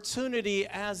opportunity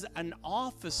as an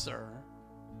officer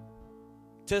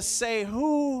to say,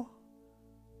 who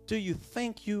do you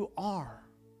think you are?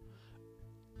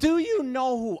 Do you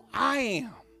know who I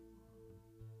am?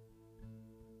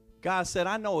 God said,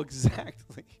 I know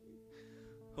exactly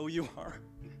who you are.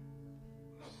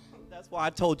 That's why I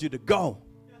told you to go.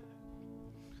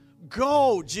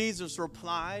 Go, Jesus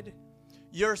replied.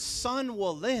 Your son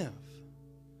will live.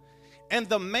 And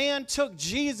the man took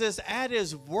Jesus at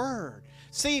his word.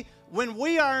 See, when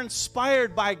we are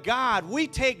inspired by God, we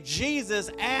take Jesus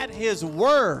at his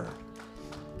word.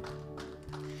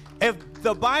 If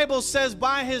the Bible says,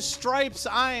 by his stripes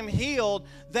I am healed,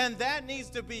 then that needs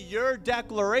to be your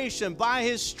declaration. By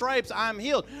his stripes I'm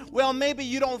healed. Well, maybe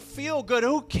you don't feel good.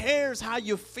 Who cares how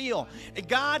you feel?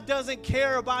 God doesn't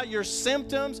care about your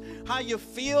symptoms, how you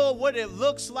feel, what it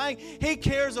looks like. He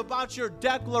cares about your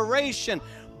declaration.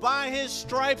 By his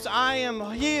stripes I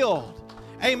am healed.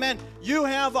 Amen. You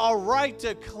have a right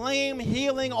to claim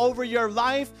healing over your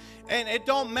life, and it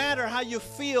don't matter how you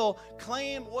feel.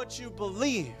 Claim what you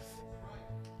believe.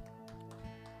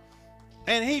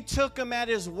 And he took him at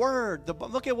his word.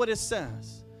 Look at what it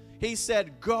says. He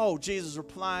said, go. Jesus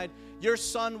replied, your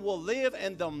son will live.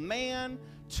 And the man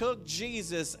took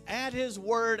Jesus at his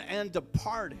word and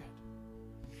departed.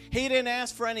 He didn't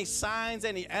ask for any signs,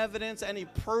 any evidence, any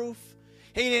proof.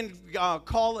 He didn't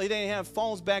call. He didn't have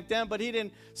phones back then, but he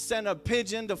didn't send a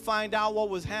pigeon to find out what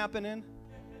was happening.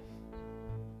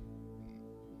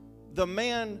 The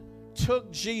man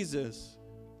took Jesus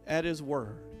at his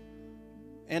word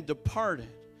and departed.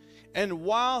 And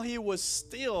while he was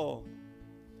still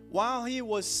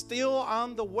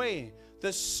on the way,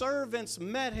 the servants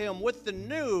met him with the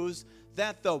news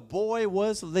that the boy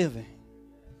was living.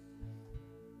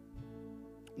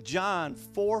 John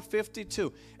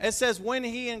 4:52. It says, when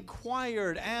he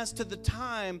inquired as to the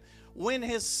time when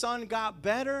his son got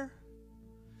better,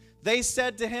 they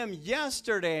said to him,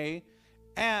 yesterday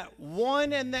at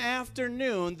 1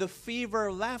 p.m, the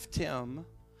fever left him.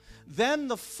 Then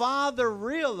the father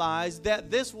realized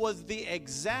that this was the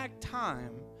exact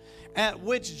time at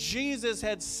which Jesus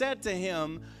had said to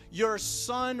him, your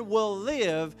son will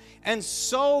live. And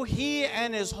so he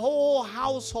and his whole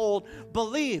household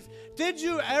believed. Did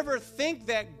you ever think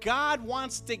that God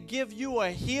wants to give you a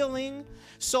healing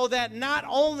so that not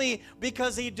only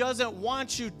because he doesn't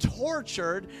want you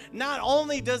tortured, not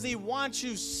only does he want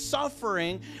you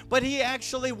suffering, but he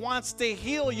actually wants to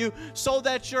heal you so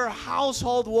that your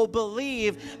household will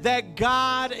believe that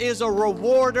God is a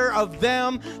rewarder of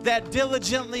them that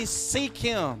diligently seek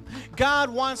him.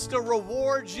 God wants to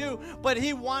reward you, but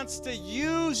he wants to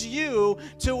use you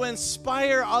to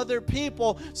inspire other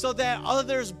people so that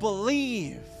others believe.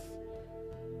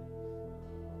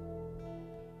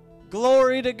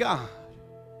 Glory to God.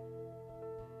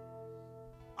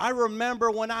 I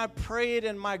remember when I prayed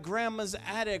in my grandma's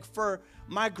attic for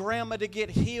my grandma to get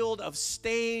healed of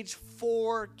stage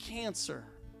 4 cancer.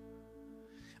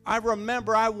 I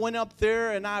remember I went up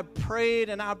there and I prayed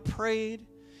and I prayed.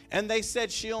 and they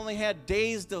said she only had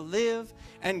days to live.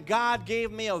 And God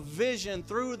gave me a vision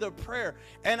through the prayer.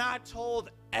 And I told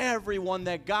everyone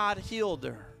that God healed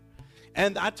her.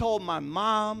 And I told my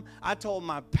mom, I told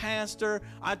my pastor,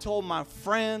 I told my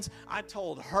friends, I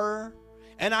told her.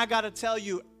 And I got to tell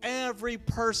you, every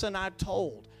person I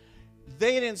told,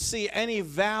 they didn't see any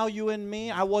value in me.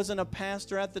 I wasn't a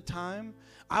pastor at the time.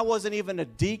 I wasn't even a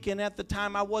deacon at the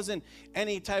time. I wasn't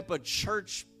any type of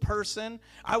church person.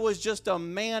 I was just a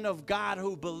man of God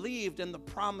who believed in the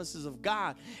promises of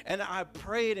God. And I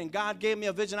prayed, and God gave me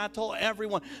a vision. I told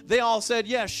everyone. They all said,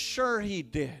 yes, sure he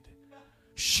did.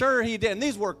 Sure he did. And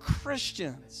these were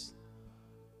Christians.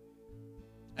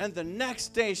 And the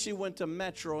next day she went to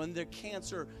Metro, and their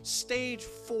cancer, stage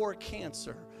 4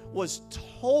 cancer, was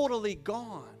totally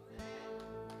gone.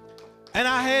 And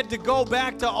I had to go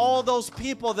back to all those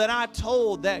people that I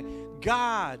told that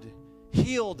God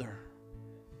healed her.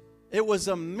 It was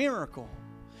a miracle.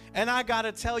 And I got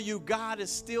to tell you, God is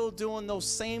still doing those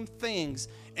same things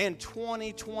in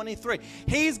 2023.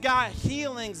 He's got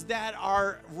healings that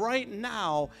are right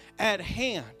now at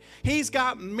hand. He's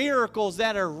got miracles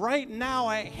that are right now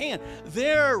at hand.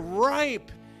 They're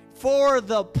ripe for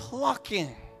the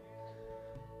plucking.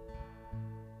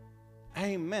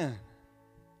 Amen.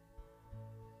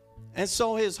 And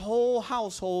so his whole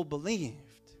household believed.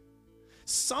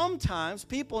 Sometimes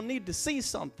people need to see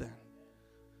something.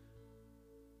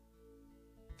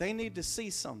 They need to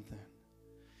see something.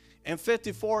 In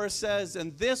 54 it says,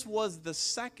 and this was the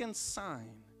second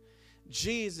sign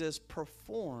Jesus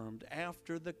performed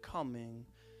after the coming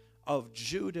of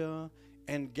Judah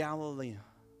and Galilee.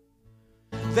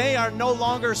 They are no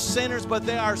longer sinners, but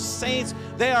they are saints.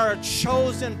 They are a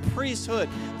chosen priesthood.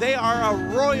 They are a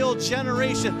royal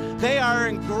generation. They are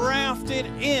engrafted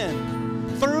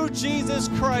in through Jesus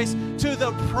Christ to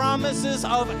the promises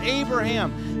of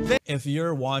Abraham. If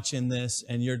you're watching this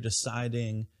and you're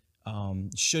deciding,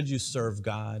 should you serve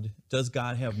God? Does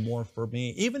God have more for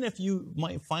me? Even if you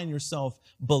might find yourself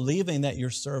believing that you're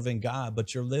serving God,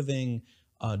 but you're living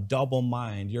a double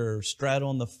mind, you're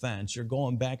straddling the fence, you're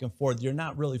going back and forth, you're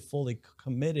not really fully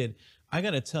committed, I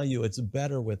got to tell you, it's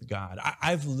better with God.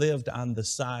 I've lived on the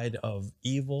side of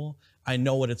evil. I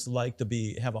know what it's like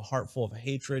to have a heart full of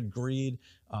hatred, greed,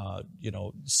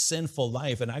 sinful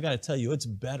life. And I got to tell you, it's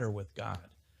better with God.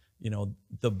 You know,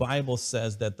 the Bible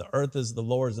says that the earth is the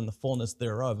Lord's and the fullness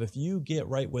thereof. If you get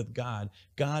right with God,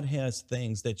 God has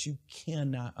things that you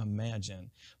cannot imagine.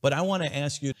 But I want to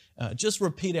ask you, just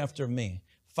repeat after me.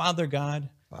 Father God,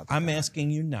 I'm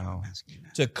asking you now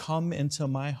to come into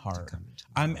my heart.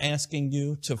 I'm asking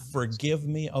you to forgive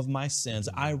me of my sins.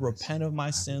 I repent of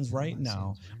my sins right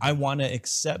now. I want to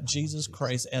accept Jesus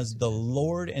Christ as the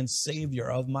Lord and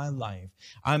Savior of my life.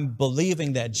 I'm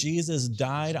believing that Jesus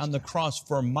died on the cross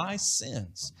for my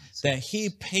sins, that he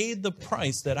paid the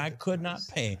price that I could not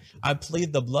pay. I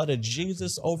plead the blood of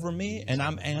Jesus over me, and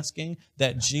I'm asking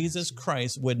that Jesus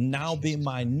Christ would now be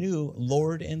my new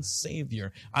Lord and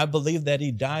Savior. I believe that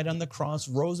he died on the cross,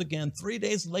 rose again 3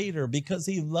 days later because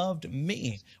he loved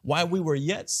me. While we were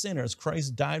yet sinners,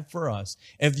 Christ died for us.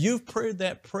 If you've prayed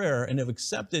that prayer and have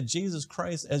accepted Jesus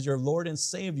Christ as your Lord and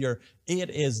Savior,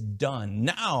 it is done.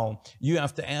 Now you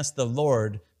have to ask the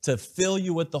Lord to fill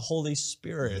you with the Holy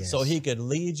Spirit so he could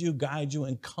lead you, guide you,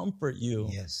 and comfort you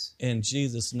in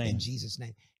Jesus' name. In Jesus'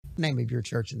 name. Name of your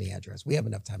church and the address. We have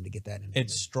enough time to get that in.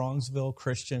 It's Strongsville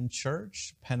Christian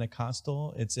Church,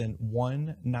 Pentecostal. It's in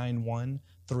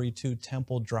 19132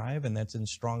 Temple Drive, and that's in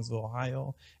Strongsville,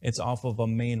 Ohio. It's off of a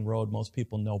main road. Most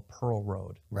people know Pearl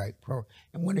Road. Right.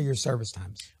 And when are your service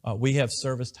times? We have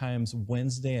service times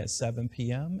Wednesday at 7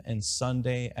 p.m. and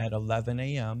Sunday at 11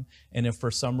 a.m. And if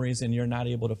for some reason you're not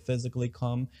able to physically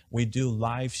come, we do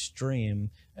live stream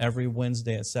every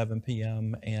Wednesday at 7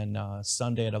 p.m. and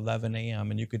Sunday at 11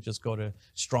 a.m. And you could just go to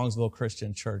Strongsville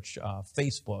Christian Church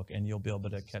Facebook, and you'll be able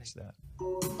to catch that.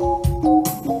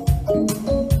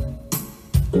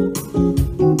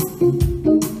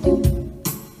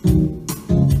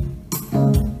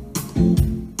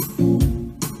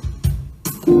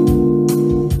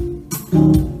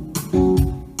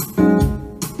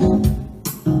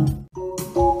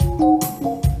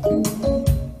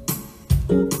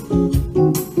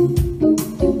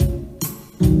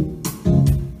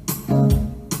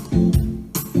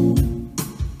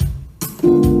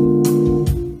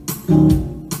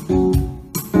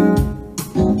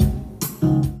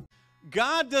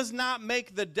 God does not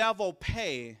make the devil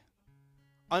pay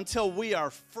until we are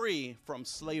free from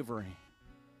slavery.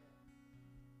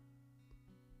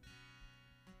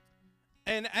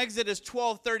 In Exodus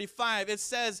 12:35, it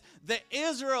says, the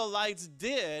Israelites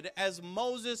did as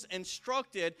Moses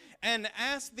instructed and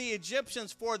asked the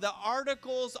Egyptians for the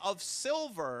articles of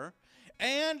silver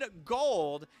and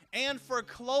gold and for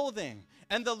clothing.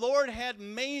 And the Lord had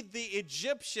made the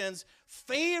Egyptians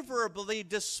favorably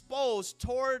disposed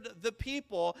toward the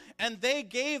people, and they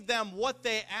gave them what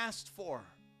they asked for.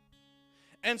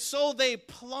 And so they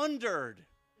plundered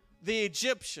the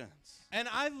Egyptians. And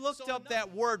I looked up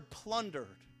that word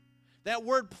plundered. That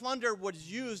word plundered was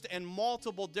used in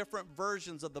multiple different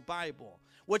versions of the Bible,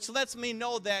 which lets me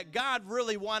know that God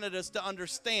really wanted us to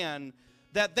understand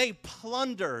that they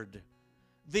plundered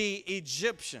the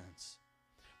Egyptians.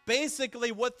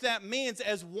 Basically, what that means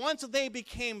is once they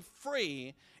became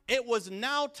free, it was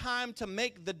now time to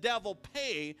make the devil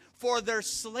pay for their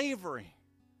slavery.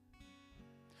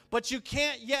 But you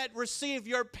can't yet receive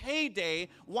your payday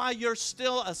while you're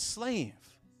still a slave.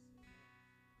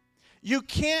 You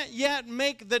can't yet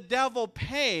make the devil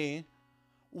pay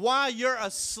while you're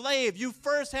a slave. You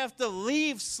first have to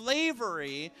leave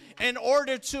slavery in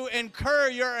order to incur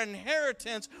your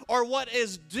inheritance or what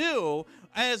is due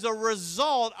as a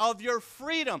result of your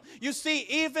freedom. You see,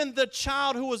 even the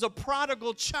child who was a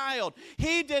prodigal child,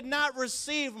 he did not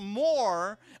receive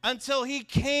more until he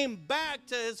came back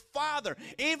to his father.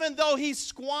 Even though he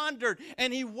squandered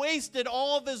and he wasted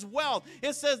all of his wealth,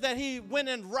 it says that he went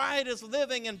in riotous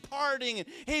living and partying, and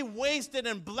he wasted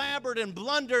and blabbered and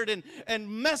blundered and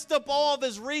messed up all of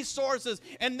his resources,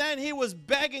 and then he was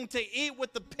begging to eat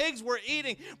what the pigs were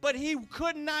eating, but he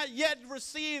could not yet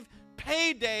receive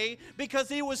payday because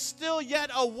he was still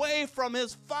yet away from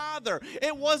his father.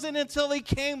 It wasn't until he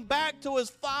came back to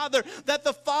his father that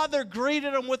the father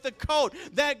greeted him with a coat,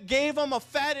 that gave him a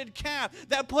fatted calf,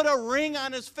 that put a ring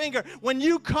on his finger. When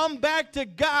you come back to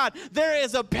God, there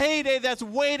is a payday that's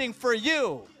waiting for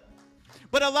you.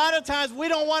 But a lot of times we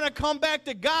don't want to come back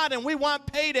to God and we want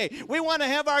payday. We want to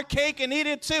have our cake and eat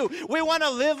it too. We want to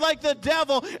live like the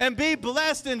devil and be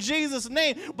blessed in Jesus'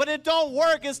 name. But it don't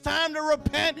work. It's time to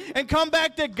repent and come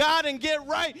back to God and get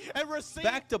right and receive.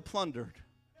 Back to plundered.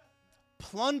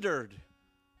 Plundered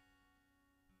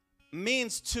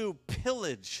means to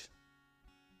pillage.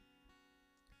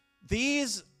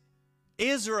 These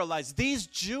Israelites, these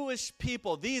Jewish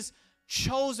people, these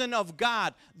chosen of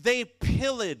God, they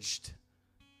pillaged.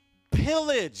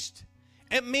 Pillaged.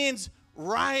 It means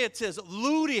riotous,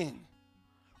 looting,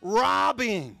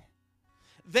 robbing.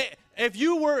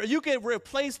 You could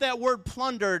replace that word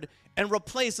plundered and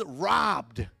replace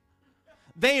robbed.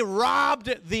 They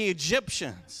robbed the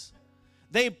Egyptians.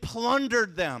 They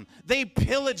plundered them. They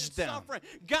pillaged them.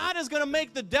 God is going to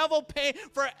make the devil pay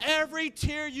for every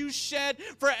tear you shed,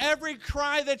 for every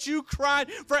cry that you cried,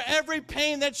 for every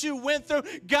pain that you went through.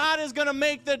 God is going to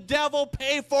make the devil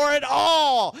pay for it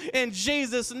all in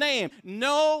Jesus' name.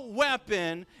 No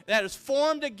weapon that is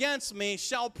formed against me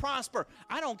shall prosper.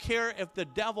 I don't care if the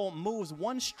devil moves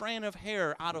one strand of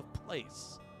hair out of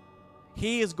place.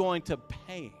 He is going to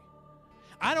pay.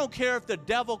 I don't care if the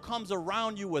devil comes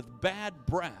around you with bad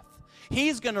breath.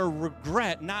 He's going to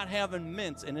regret not having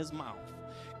mints in his mouth.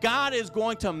 God is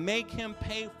going to make him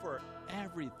pay for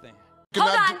everything. Hold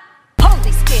on.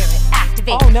 Holy Spirit,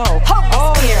 activate. Oh, no.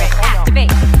 Holy Spirit,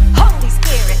 activate. Holy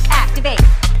Spirit, activate.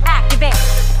 Activate.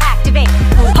 Activate.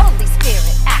 Holy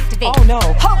Spirit, activate. Oh, no.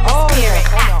 Holy Spirit,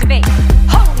 activate.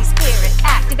 Holy Spirit,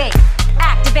 activate.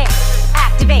 Activate.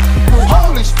 Activate.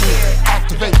 Holy Spirit,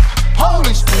 activate.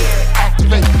 Holy Spirit,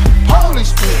 activate. Holy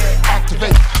Spirit,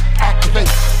 activate. Activate.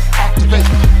 Activate.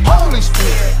 Holy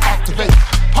Spirit, activate.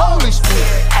 Holy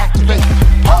Spirit, activate.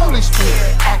 Holy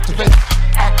Spirit, activate.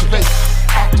 Activate.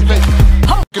 Activate.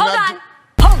 Hold on.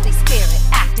 Holy Spirit,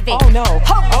 activate. Oh, no.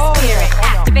 Holy Spirit,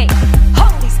 activate.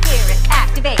 Holy Spirit,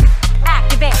 activate.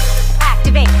 Activate.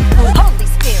 Activate. Holy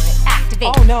Spirit, activate.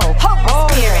 Oh, no.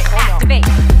 Holy Spirit,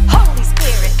 activate.